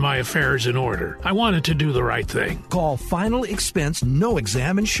insurance and my affairs in order. I wanted to do the right thing. Call Final Expense No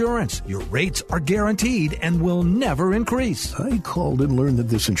Exam Insurance. Your rates are guaranteed and will never increase. I called and learned that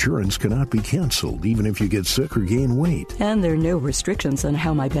this insurance cannot be canceled, even if you get sick or gain weight. And there are no restrictions on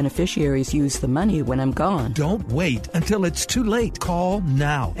how my beneficiaries use the money when I'm gone. Don't wait until it's too late. Call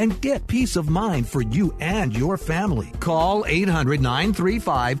now and get peace of mind for you and your family. Call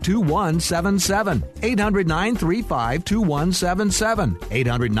 800-935-2177. 800-935-2177.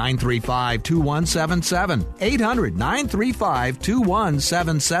 800-935-2177.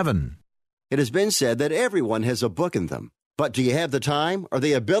 800-935-2177. It has been said that everyone has a book in them. But do you have the time or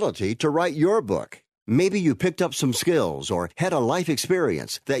the ability to write your book? Maybe you picked up some skills or had a life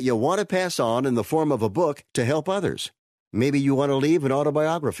experience that you want to pass on in the form of a book to help others. Maybe you want to leave an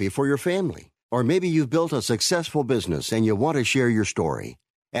autobiography for your family. Or maybe you've built a successful business and you want to share your story.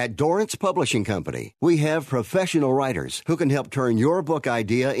 At Dorrance Publishing Company, we have professional writers who can help turn your book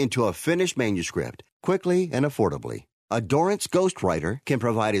idea into a finished manuscript quickly and affordably. A Dorrance ghostwriter can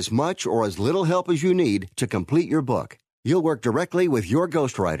provide as much or as little help as you need to complete your book. You'll work directly with your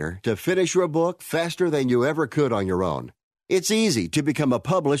ghostwriter to finish your book faster than you ever could on your own. It's easy to become a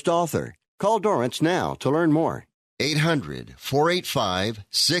published author. Call Dorrance now to learn more.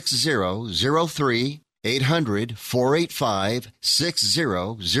 800-485-6003.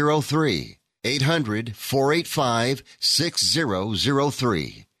 800-485-6003.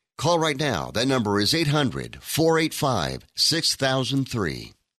 800-485-6003. Call right now. That number is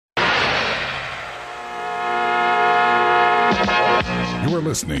 800-485-6003. You are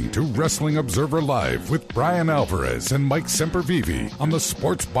listening to Wrestling Observer Live with Brian Alvarez and Mike Semperveve on the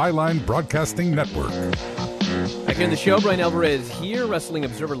Sports Byline Broadcasting Network. Back here in the show, Brian Alvarez here, Wrestling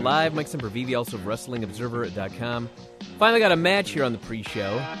Observer Live. Mike Semperveve, also of WrestlingObserver.com. Finally got a match here on the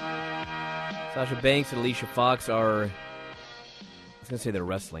pre-show. Sasha Banks and Alicia Fox are, I was going to say they're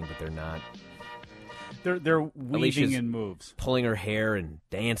wrestling, but they're not. They're weaving Alicia's in moves. pulling her hair and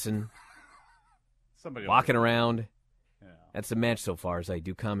dancing. Somebody walking around. Yeah. That's the match so far as I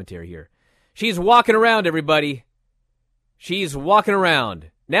do commentary here. She's walking around, everybody. She's walking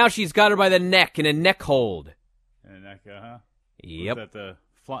around. Now she's got her by the neck in a neck hold. And a neck, huh? Yep. Was that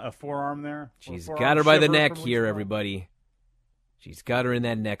a forearm there? She's got her by the neck here, everybody. She's got her in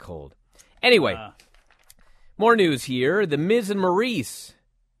that neck hold. Anyway, more news here. The Miz and Maurice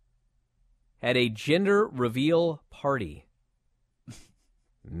had a gender reveal party.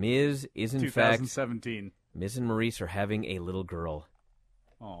 Miz is in 2017. fact, Miz and Maurice are having a little girl.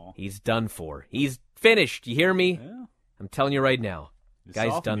 Oh, he's done for. He's finished. You hear me? Yeah. I'm telling you right now.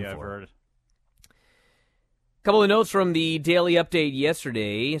 Guy's done I've for. heard. Couple of notes from the daily update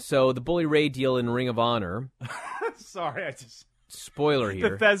yesterday. So the Bully Ray deal in Ring of Honor. Sorry, I just... Spoiler here.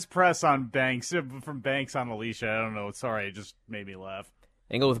 The Fez press on Banks, from Banks on Alicia. I don't know. Sorry, it just made me laugh.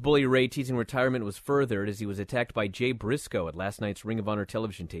 Angle with Bully Ray teasing retirement was furthered as he was attacked by Jay Briscoe at last night's Ring of Honor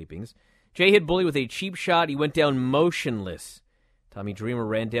television tapings. Jay hit Bully with a cheap shot. He went down motionless. Tommy Dreamer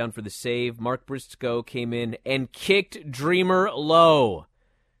ran down for the save. Mark Briscoe came in and kicked Dreamer low.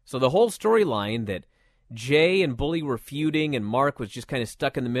 So the whole storyline that Jay and Bully were feuding and Mark was just kind of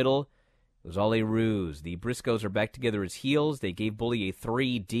stuck in the middle, it was all a ruse. The Briscoes are back together as heels. They gave Bully a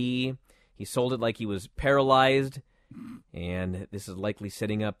 3D. He sold it like he was paralyzed. And this is likely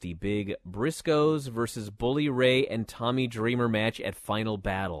setting up the big Briscoes versus Bully Ray and Tommy Dreamer match at Final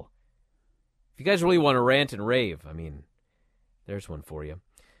Battle. If you guys really want to rant and rave, I mean, there's one for you.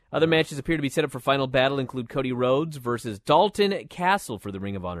 Other matches appear to be set up for Final Battle include Cody Rhodes versus Dalton Castle for the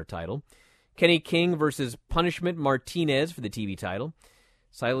Ring of Honor title, Kenny King versus Punishment Martinez for the TV title,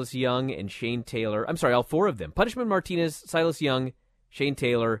 Silas Young and Shane Taylor. I'm sorry, all four of them. Punishment Martinez, Silas Young, Shane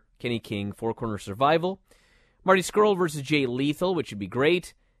Taylor, Kenny King, Four Corner Survival. Marty Scurll versus Jay Lethal, which would be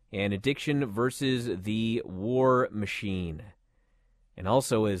great. And Addiction versus the War Machine. And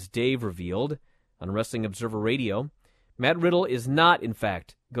also, as Dave revealed on Wrestling Observer Radio, Matt Riddle is not, in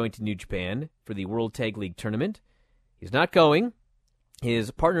fact, going to New Japan for the World Tag League Tournament. He's not going.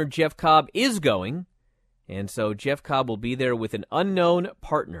 His partner, Jeff Cobb, is going. And so Jeff Cobb will be there with an unknown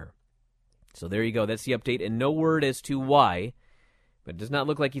partner. So there you go. That's the update. And no word as to why. But it does not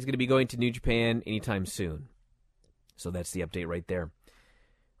look like he's going to be going to New Japan anytime soon. So that's the update right there.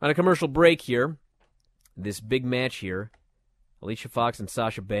 On a commercial break here, this big match here, Alicia Fox and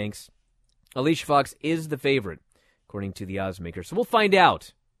Sasha Banks. Alicia Fox is the favorite, according to the oddsmaker. So we'll find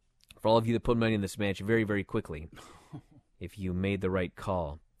out, for all of you that put money in this match, very, very quickly, if you made the right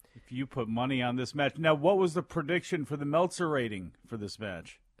call. If you put money on this match. Now, what was the prediction for the Meltzer rating for this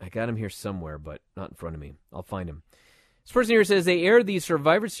match? I got him here somewhere, but not in front of me. I'll find him. This person here says they aired the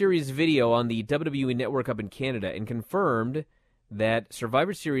Survivor Series video on the WWE Network up in Canada and confirmed that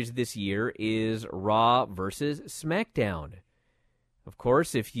Survivor Series this year is Raw versus SmackDown. Of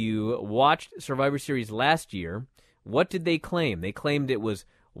course, if you watched Survivor Series last year, what did they claim? They claimed it was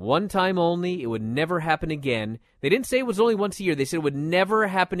one time only, it would never happen again. They didn't say it was only once a year. They said it would never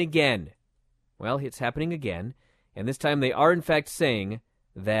happen again. Well, it's happening again, and this time they are in fact saying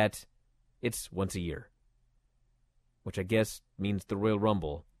that it's once a year. Which I guess means the Royal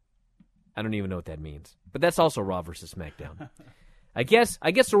Rumble. I don't even know what that means. But that's also Raw versus SmackDown. I guess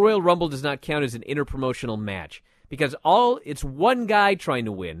the Royal Rumble does not count as an interpromotional match because it's one guy trying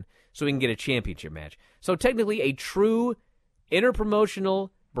to win so he can get a championship match. So technically a true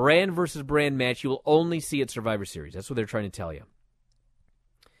interpromotional brand versus brand match you will only see at Survivor Series. That's what they're trying to tell you.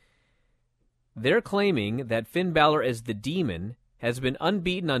 They're claiming that Finn Balor as the Demon has been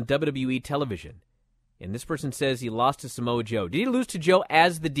unbeaten on WWE television. And this person says he lost to Samoa Joe. Did he lose to Joe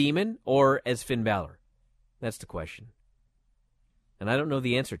as the Demon or as Finn Balor? That's the question. And I don't know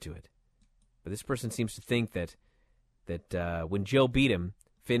the answer to it. But this person seems to think that when Joe beat him,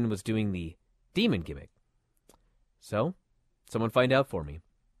 Finn was doing the Demon gimmick. So, someone find out for me.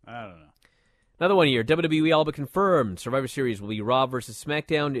 I don't know. Another one here. WWE all but confirmed. Survivor Series will be Raw versus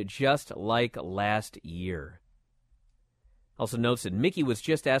SmackDown just like last year. Also notes that Mickey was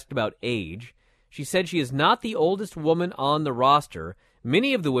just asked about age. She said she is not the oldest woman on the roster.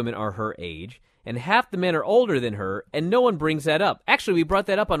 Many of the women are her age, and half the men are older than her, and no one brings that up. Actually, we brought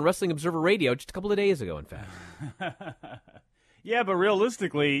that up on Wrestling Observer Radio just a couple of days ago, in fact. Yeah, but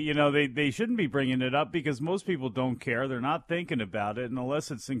realistically, they shouldn't be bringing it up because most people don't care. They're not thinking about it, and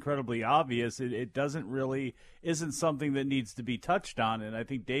unless it's incredibly obvious, it isn't something that needs to be touched on. And I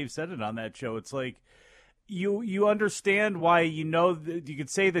think Dave said it on that show. It's like, you understand why you could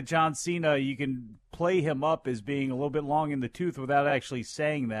say that John Cena, you can play him up as being a little bit long in the tooth without actually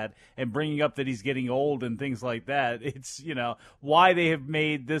saying that and bringing up that he's getting old and things like that. It's, why they have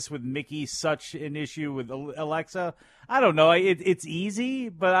made this with Mickey such an issue with Alexa. I don't know. It's easy,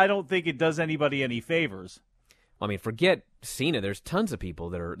 but I don't think it does anybody any favors. I mean, forget Cena. There's tons of people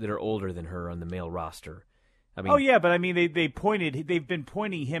that are older than her on the male roster. I mean, oh yeah, but I mean they've been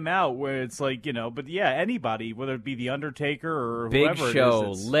pointing him out where it's like, but yeah, anybody, whether it be the Undertaker or Big whoever Show,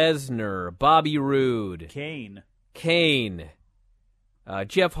 it is, Lesnar, Bobby Roode, Kane,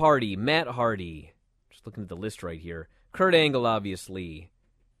 Jeff Hardy, Matt Hardy. Just looking at the list right here. Kurt Angle, obviously.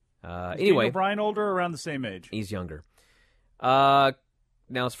 Anyway, Bryan older, or around the same age? He's younger. Now,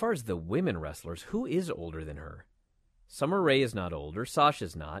 as far as the women wrestlers, who is older than her? Summer Rae is not older.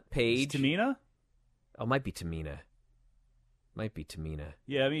 Sasha's not. Paige. Is Tamina? Oh, might be Tamina.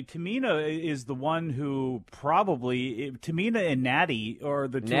 Yeah, I mean, Tamina is the one who probably Tamina and Natty are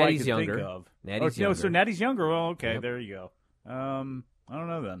the two Natty's I could younger. think of. Natty's younger. younger. So Natty's younger. Well, okay, Yep. there you go. I don't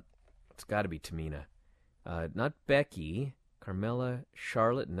know then. It's got to be Tamina. Not Becky. Carmella.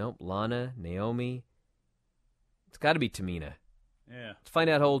 Charlotte. Nope. Lana. Naomi. It's got to be Tamina. Yeah. Let's find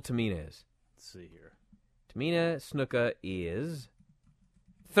out how old Tamina is. Let's see here. Tamina Snuka is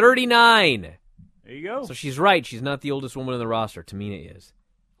 39. There you go. So she's right. She's not the oldest woman on the roster. Tamina is.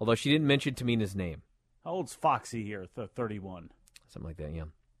 Although she didn't mention Tamina's name. How old's Foxy here? 31. Something like that, yeah.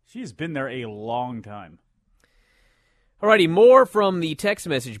 She's been there a long time. Alrighty, more from the text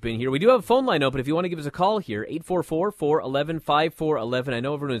message bin here. We do have a phone line open if you want to give us a call here. 844-411-5411. I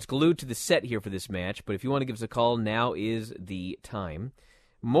know everyone is glued to the set here for this match, but if you want to give us a call, now is the time.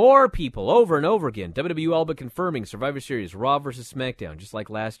 More people over and over again. WWE Alba confirming Survivor Series, Raw versus SmackDown, just like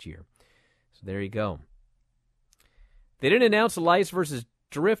last year. So there you go. They didn't announce Elias versus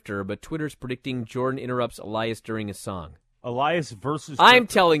Drifter, but Twitter's predicting Jordan interrupts Elias during a song. Elias versus I'm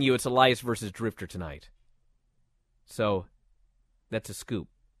telling you it's Elias versus Drifter tonight. So, that's a scoop.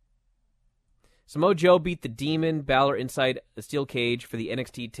 Samoa Joe beat the Demon Balor inside a steel cage for the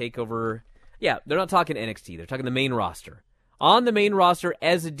NXT TakeOver. Yeah, they're not talking NXT. They're talking the main roster. On the main roster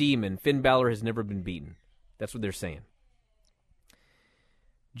as a Demon, Finn Balor has never been beaten. That's what they're saying.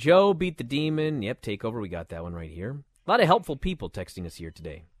 Joe beat the Demon. Yep, TakeOver. We got that one right here. A lot of helpful people texting us here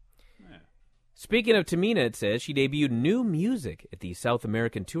today. Yeah. Speaking of Tamina, it says she debuted new music at the South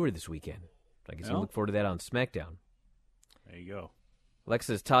American Tour this weekend. I guess we'll look forward to that on SmackDown. There you go.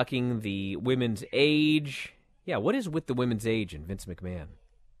 Alexa's talking the women's age. Yeah, what is with the women's age and Vince McMahon?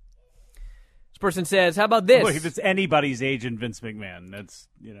 This person says, how about this? Look, if it's anybody's age in Vince McMahon, that's,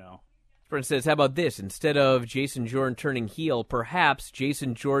 This person says, how about this? Instead of Jason Jordan turning heel, perhaps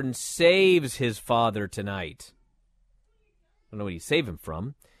Jason Jordan saves his father tonight. I don't know what he'd save him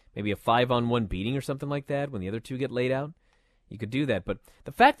from. Maybe a 5-on-1 beating or something like that when the other two get laid out. You could do that. But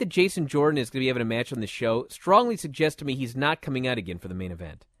the fact that Jason Jordan is going to be having a match on the show strongly suggests to me he's not coming out again for the main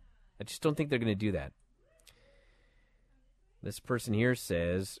event. I just don't think they're going to do that. This person here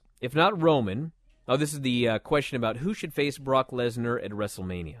says, if not Roman... Oh, this is the question about who should face Brock Lesnar at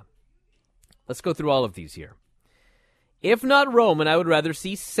WrestleMania. Let's go through all of these here. If not Roman, I would rather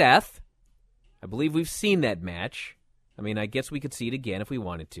see Seth. I believe we've seen that match. I mean, I guess we could see it again if we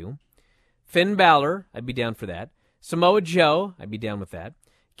wanted to. Finn Balor, I'd be down for that. Samoa Joe, I'd be down with that.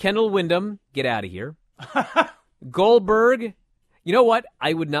 Kendall Windham, get out of here. Goldberg, you know what?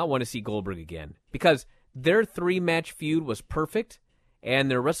 I would not want to see Goldberg again because their 3-match feud was perfect,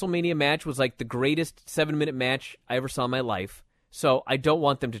 and their WrestleMania match was like the greatest 7-minute match I ever saw in my life. So I don't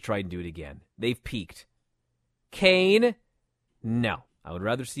want them to try and do it again. They've peaked. Kane, no. I would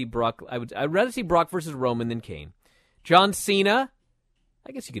rather see Brock. I'd rather see Brock versus Roman than Kane. John Cena,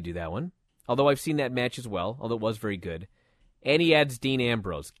 I guess you could do that one. Although I've seen that match as well, although it was very good. And he adds Dean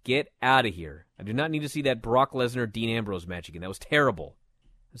Ambrose. Get out of here. I do not need to see that Brock Lesnar-Dean Ambrose match again. That was terrible.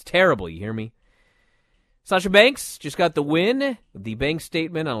 It was terrible, you hear me? Sasha Banks just got the win with the Banks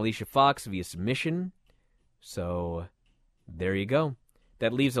statement on Alicia Fox via submission. So, there you go.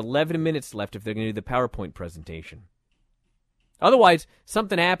 That leaves 11 minutes left if they're going to do the PowerPoint presentation. Otherwise,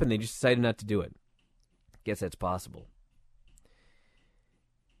 something happened. They just decided not to do it. Guess that's possible.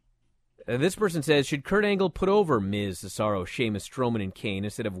 This person says, should Kurt Angle put over Miz, Cesaro, Sheamus, Strowman, and Kane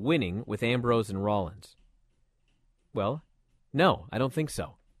instead of winning with Ambrose and Rollins? Well, no, I don't think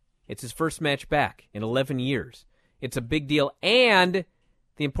so. It's his first match back in 11 years. It's a big deal, and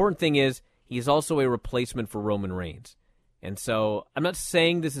the important thing is he's also a replacement for Roman Reigns. And so I'm not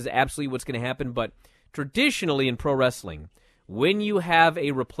saying this is absolutely what's going to happen, but traditionally in pro wrestling, when you have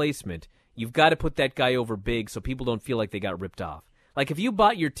a replacement, you've got to put that guy over big so people don't feel like they got ripped off. Like, if you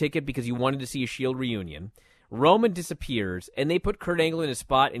bought your ticket because you wanted to see a Shield reunion, Roman disappears, and they put Kurt Angle in a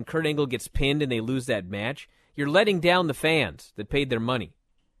spot, and Kurt Angle gets pinned, and they lose that match, you're letting down the fans that paid their money.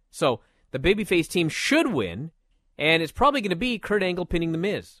 So the babyface team should win, and it's probably going to be Kurt Angle pinning The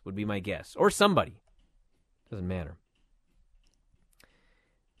Miz, would be my guess. Or somebody. Doesn't matter.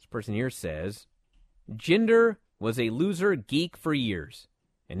 This person here says, Jinder was a loser geek for years,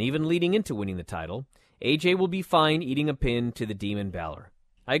 and even leading into winning the title, AJ will be fine eating a pin to the Demon Balor.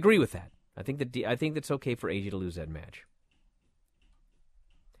 I agree with that. I think that's okay for AJ to lose that match.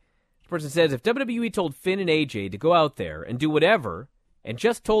 This person says, if WWE told Finn and AJ to go out there and do whatever and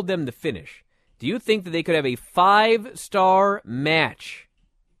just told them to finish, do you think that they could have a 5-star match?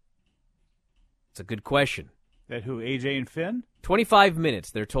 It's a good question. That who, AJ and Finn? 25 minutes.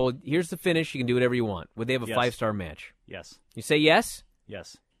 They're told, here's the finish. You can do whatever you want. Would they have a 5-star match? Yes. You say yes?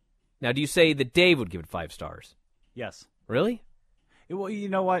 Yes. Now, do you say that Dave would give it 5 stars? Yes. Really? Well, you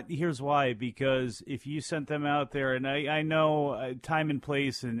know what? Here's why. Because if you sent them out there, and I know time and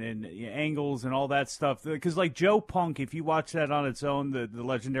place and angles and all that stuff, because like Joe Punk, if you watch that on its own, the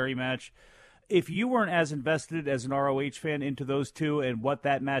legendary match, if you weren't as invested as an ROH fan into those two and what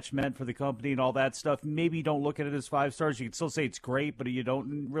that match meant for the company and all that stuff, maybe don't look at it as 5 stars. You can still say it's great, but you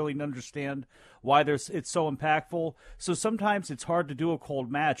don't really understand why it's so impactful. So sometimes it's hard to do a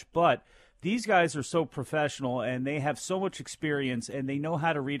cold match, but these guys are so professional, and they have so much experience, and they know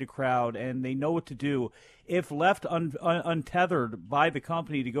how to read a crowd, and they know what to do. If left untethered by the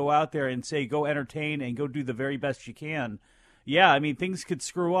company to go out there and say, go entertain and go do the very best you can, yeah, I mean, things could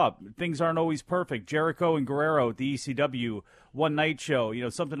screw up. Things aren't always perfect. Jericho and Guerrero at the ECW one-night show,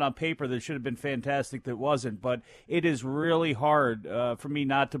 something on paper that should have been fantastic that wasn't. But it is really hard for me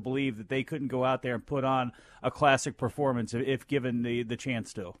not to believe that they couldn't go out there and put on a classic performance if given the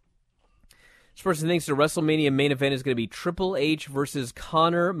chance to. This person thinks the WrestleMania main event is going to be Triple H versus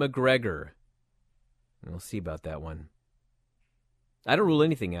Conor McGregor. We'll see about that one. I don't rule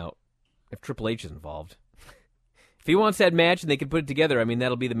anything out if Triple H is involved. If he wants that match and they can put it together, I mean,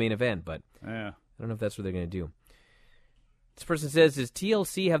 that'll be the main event, but yeah. I don't know if that's what they're going to do. This person says, does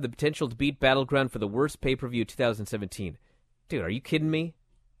TLC have the potential to beat Battleground for the worst pay-per-view 2017? Dude, are you kidding me?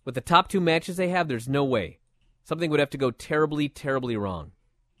 With the top 2 matches they have, there's no way. Something would have to go terribly, terribly wrong.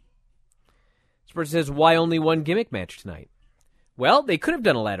 This person says, why only one gimmick match tonight? Well, they could have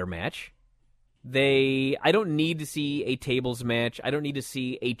done a ladder match. I don't need to see a tables match. I don't need to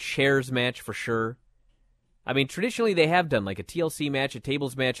see a chairs match for sure. I mean, traditionally they have done like a TLC match, a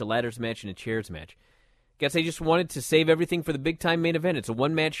tables match, a ladders match, and a chairs match. Guess they just wanted to save everything for the big time main event. It's a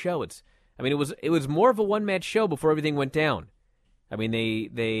one-match show. It was more of a one-match show before everything went down. I mean,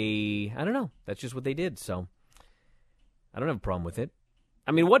 they I don't know. That's just what they did, so I don't have a problem with it.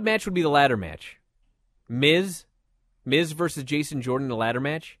 I mean, what match would be the ladder match? Miz versus Jason Jordan in a ladder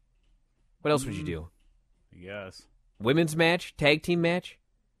match? What else would you do? Yes. Women's match? Tag team match?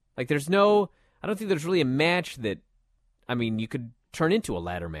 Like, I don't think there's really a match that, I mean, you could turn into a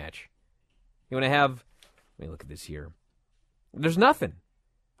ladder match. You want to have, let me look at this here. There's nothing.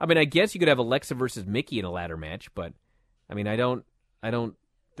 I mean, I guess you could have Alexa versus Mickey in a ladder match, but, I mean, I don't.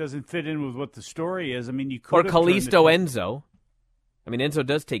 Doesn't fit in with what the story is. I mean, you could. Or Kalisto Enzo. I mean, Enzo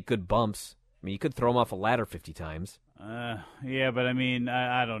does take good bumps. I mean, you could throw him off a ladder 50 times. Yeah, but I mean,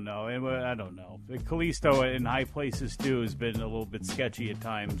 I don't know. I don't know. Kalisto in high places, too, has been a little bit sketchy at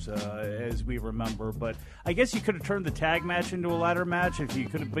times, as we remember. But I guess you could have turned the tag match into a ladder match if you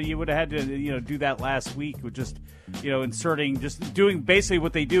could have, but you would have had to, do that last week with just, doing basically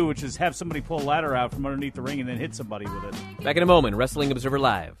what they do, which is have somebody pull a ladder out from underneath the ring and then hit somebody with it. Back in a moment, Wrestling Observer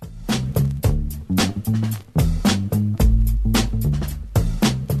Live.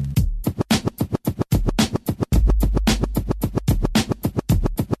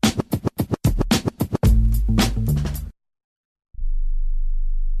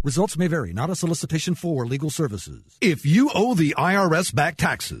 Results may vary, not a solicitation for legal services. If you owe the IRS back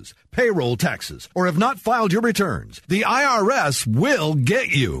taxes, payroll taxes, or have not filed your returns, the IRS will get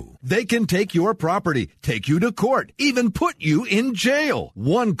you. They can take your property, take you to court, even put you in jail.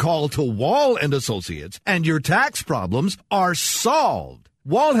 One call to Wall & Associates, and your tax problems are solved.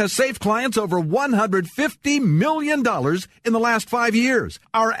 Wall has saved clients over $150 million in the last 5 years.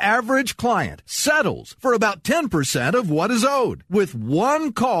 Our average client settles for about 10% of what is owed. With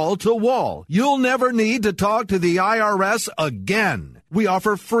one call to Wall, you'll never need to talk to the IRS again. We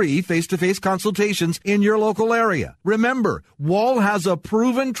offer free face-to-face consultations in your local area. Remember, Wall has a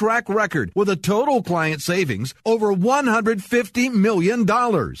proven track record with a total client savings over $150 million.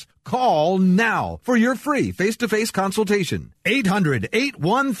 Call now for your free face-to-face consultation.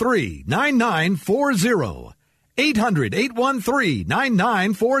 800-813-9940.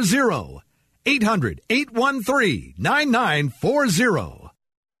 800-813-9940. 800-813-9940.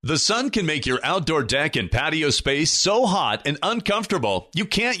 The sun can make your outdoor deck and patio space so hot and uncomfortable you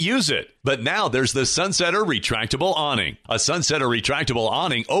can't use it. But now there's the Sunsetter Retractable Awning. A Sunsetter Retractable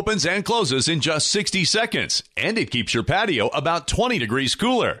Awning opens and closes in just 60 seconds, and it keeps your patio about 20 degrees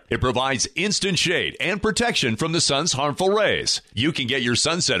cooler. It provides instant shade and protection from the sun's harmful rays. You can get your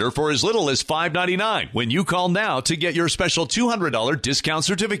Sunsetter for as little as $5.99 when you call now to get your special $200 discount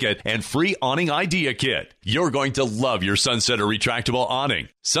certificate and free awning idea kit. You're going to love your Sunsetter Retractable Awning.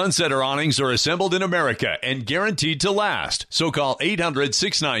 Sunsetter awnings are assembled in America and guaranteed to last. So call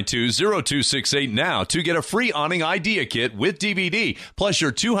 800-692-0268 now to get a free awning idea kit with DVD plus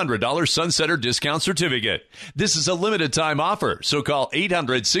your $200 Sunsetter discount certificate. This is a limited time offer, so call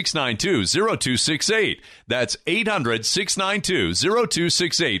 800-692-0268. That's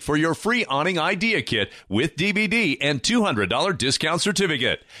 800-692-0268 for your free awning idea kit with DVD and $200 discount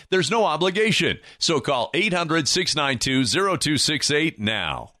certificate. There's no obligation, so call 800-692-0268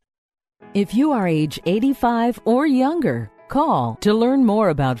 now. If you are age 85 or younger, call to learn more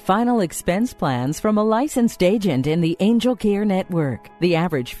about final expense plans from a licensed agent in the Angel Care Network. The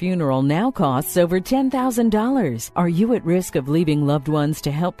average funeral now costs over $10,000. Are you at risk of leaving loved ones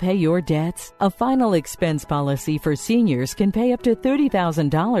to help pay your debts? A final expense policy for seniors can pay up to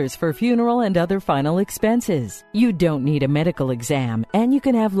 $30,000 for funeral and other final expenses. You don't need a medical exam, and you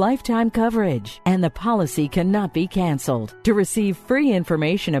can have lifetime coverage, and the policy cannot be canceled. To receive free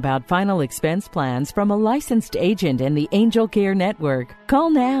information about final expense plans from a licensed agent in the Angel Care Network, call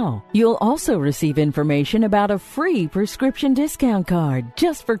now. You'll also receive information about a free prescription discount card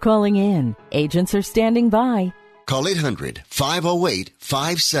just for calling in. Agents are standing by. Call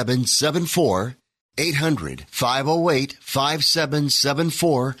 800-508-5774.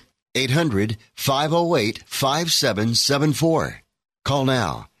 800-508-5774. 800-508-5774. Call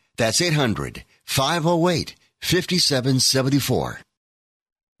now. That's 800-508-5774.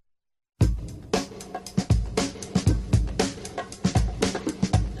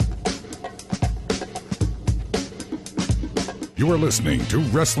 You are listening to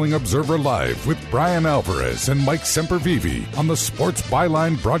Wrestling Observer Live with Brian Alvarez and Mike Semperveve on the Sports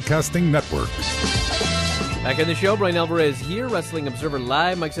Byline Broadcasting Network. Back in the show, Brian Alvarez here, Wrestling Observer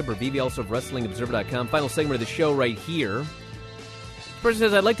Live. Mike Semperveve, also of WrestlingObserver.com. Final segment of the show right here. This person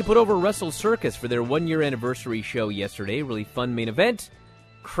says, I'd like to put over Wrestle Circus for their one-year anniversary show yesterday. Really fun main event.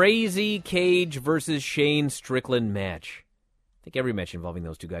 Crazy Cage versus Shane Strickland match. I think every match involving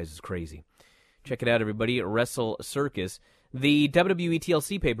those two guys is crazy. Check it out, everybody, at Wrestle Circus. The WWE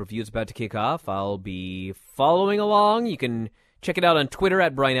TLC pay-per-view is about to kick off. I'll be following along. You can check it out on Twitter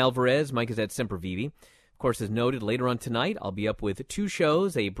at Brian Alvarez. Mike is at Semperveve. Of course, as noted, later on tonight, I'll be up with two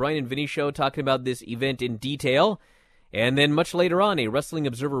shows, a Brian and Vinny show talking about this event in detail, and then much later on, a Wrestling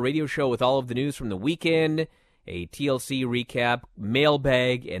Observer radio show with all of the news from the weekend, a TLC recap,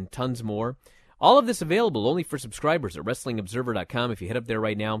 mailbag, and tons more. All of this available only for subscribers at WrestlingObserver.com. If you head up there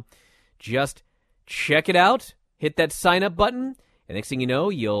right now, just check it out. Hit that sign-up button, and next thing you know,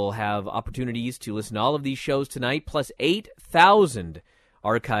 you'll have opportunities to listen to all of these shows tonight, plus 8,000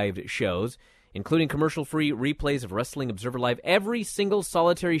 archived shows, including commercial-free replays of Wrestling Observer Live. Every single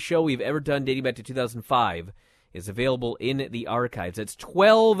solitary show we've ever done dating back to 2005 is available in the archives. That's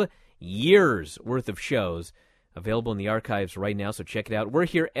 12 years worth of shows available in the archives right now, so check it out. We're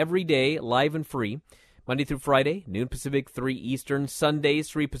here every day, live and free, Monday through Friday, noon Pacific, 3 Eastern,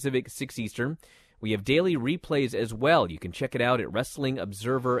 Sundays, 3 Pacific, 6 Eastern. We have daily replays as well. You can check it out at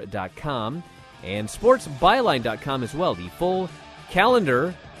WrestlingObserver.com and SportsByline.com as well. The full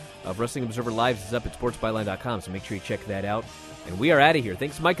calendar of Wrestling Observer Lives is up at SportsByline.com, so make sure you check that out. And we are out of here.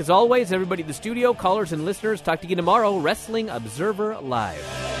 Thanks, Mike, as always. Everybody in the studio, callers and listeners. Talk to you tomorrow. Wrestling Observer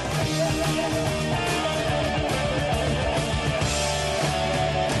Live.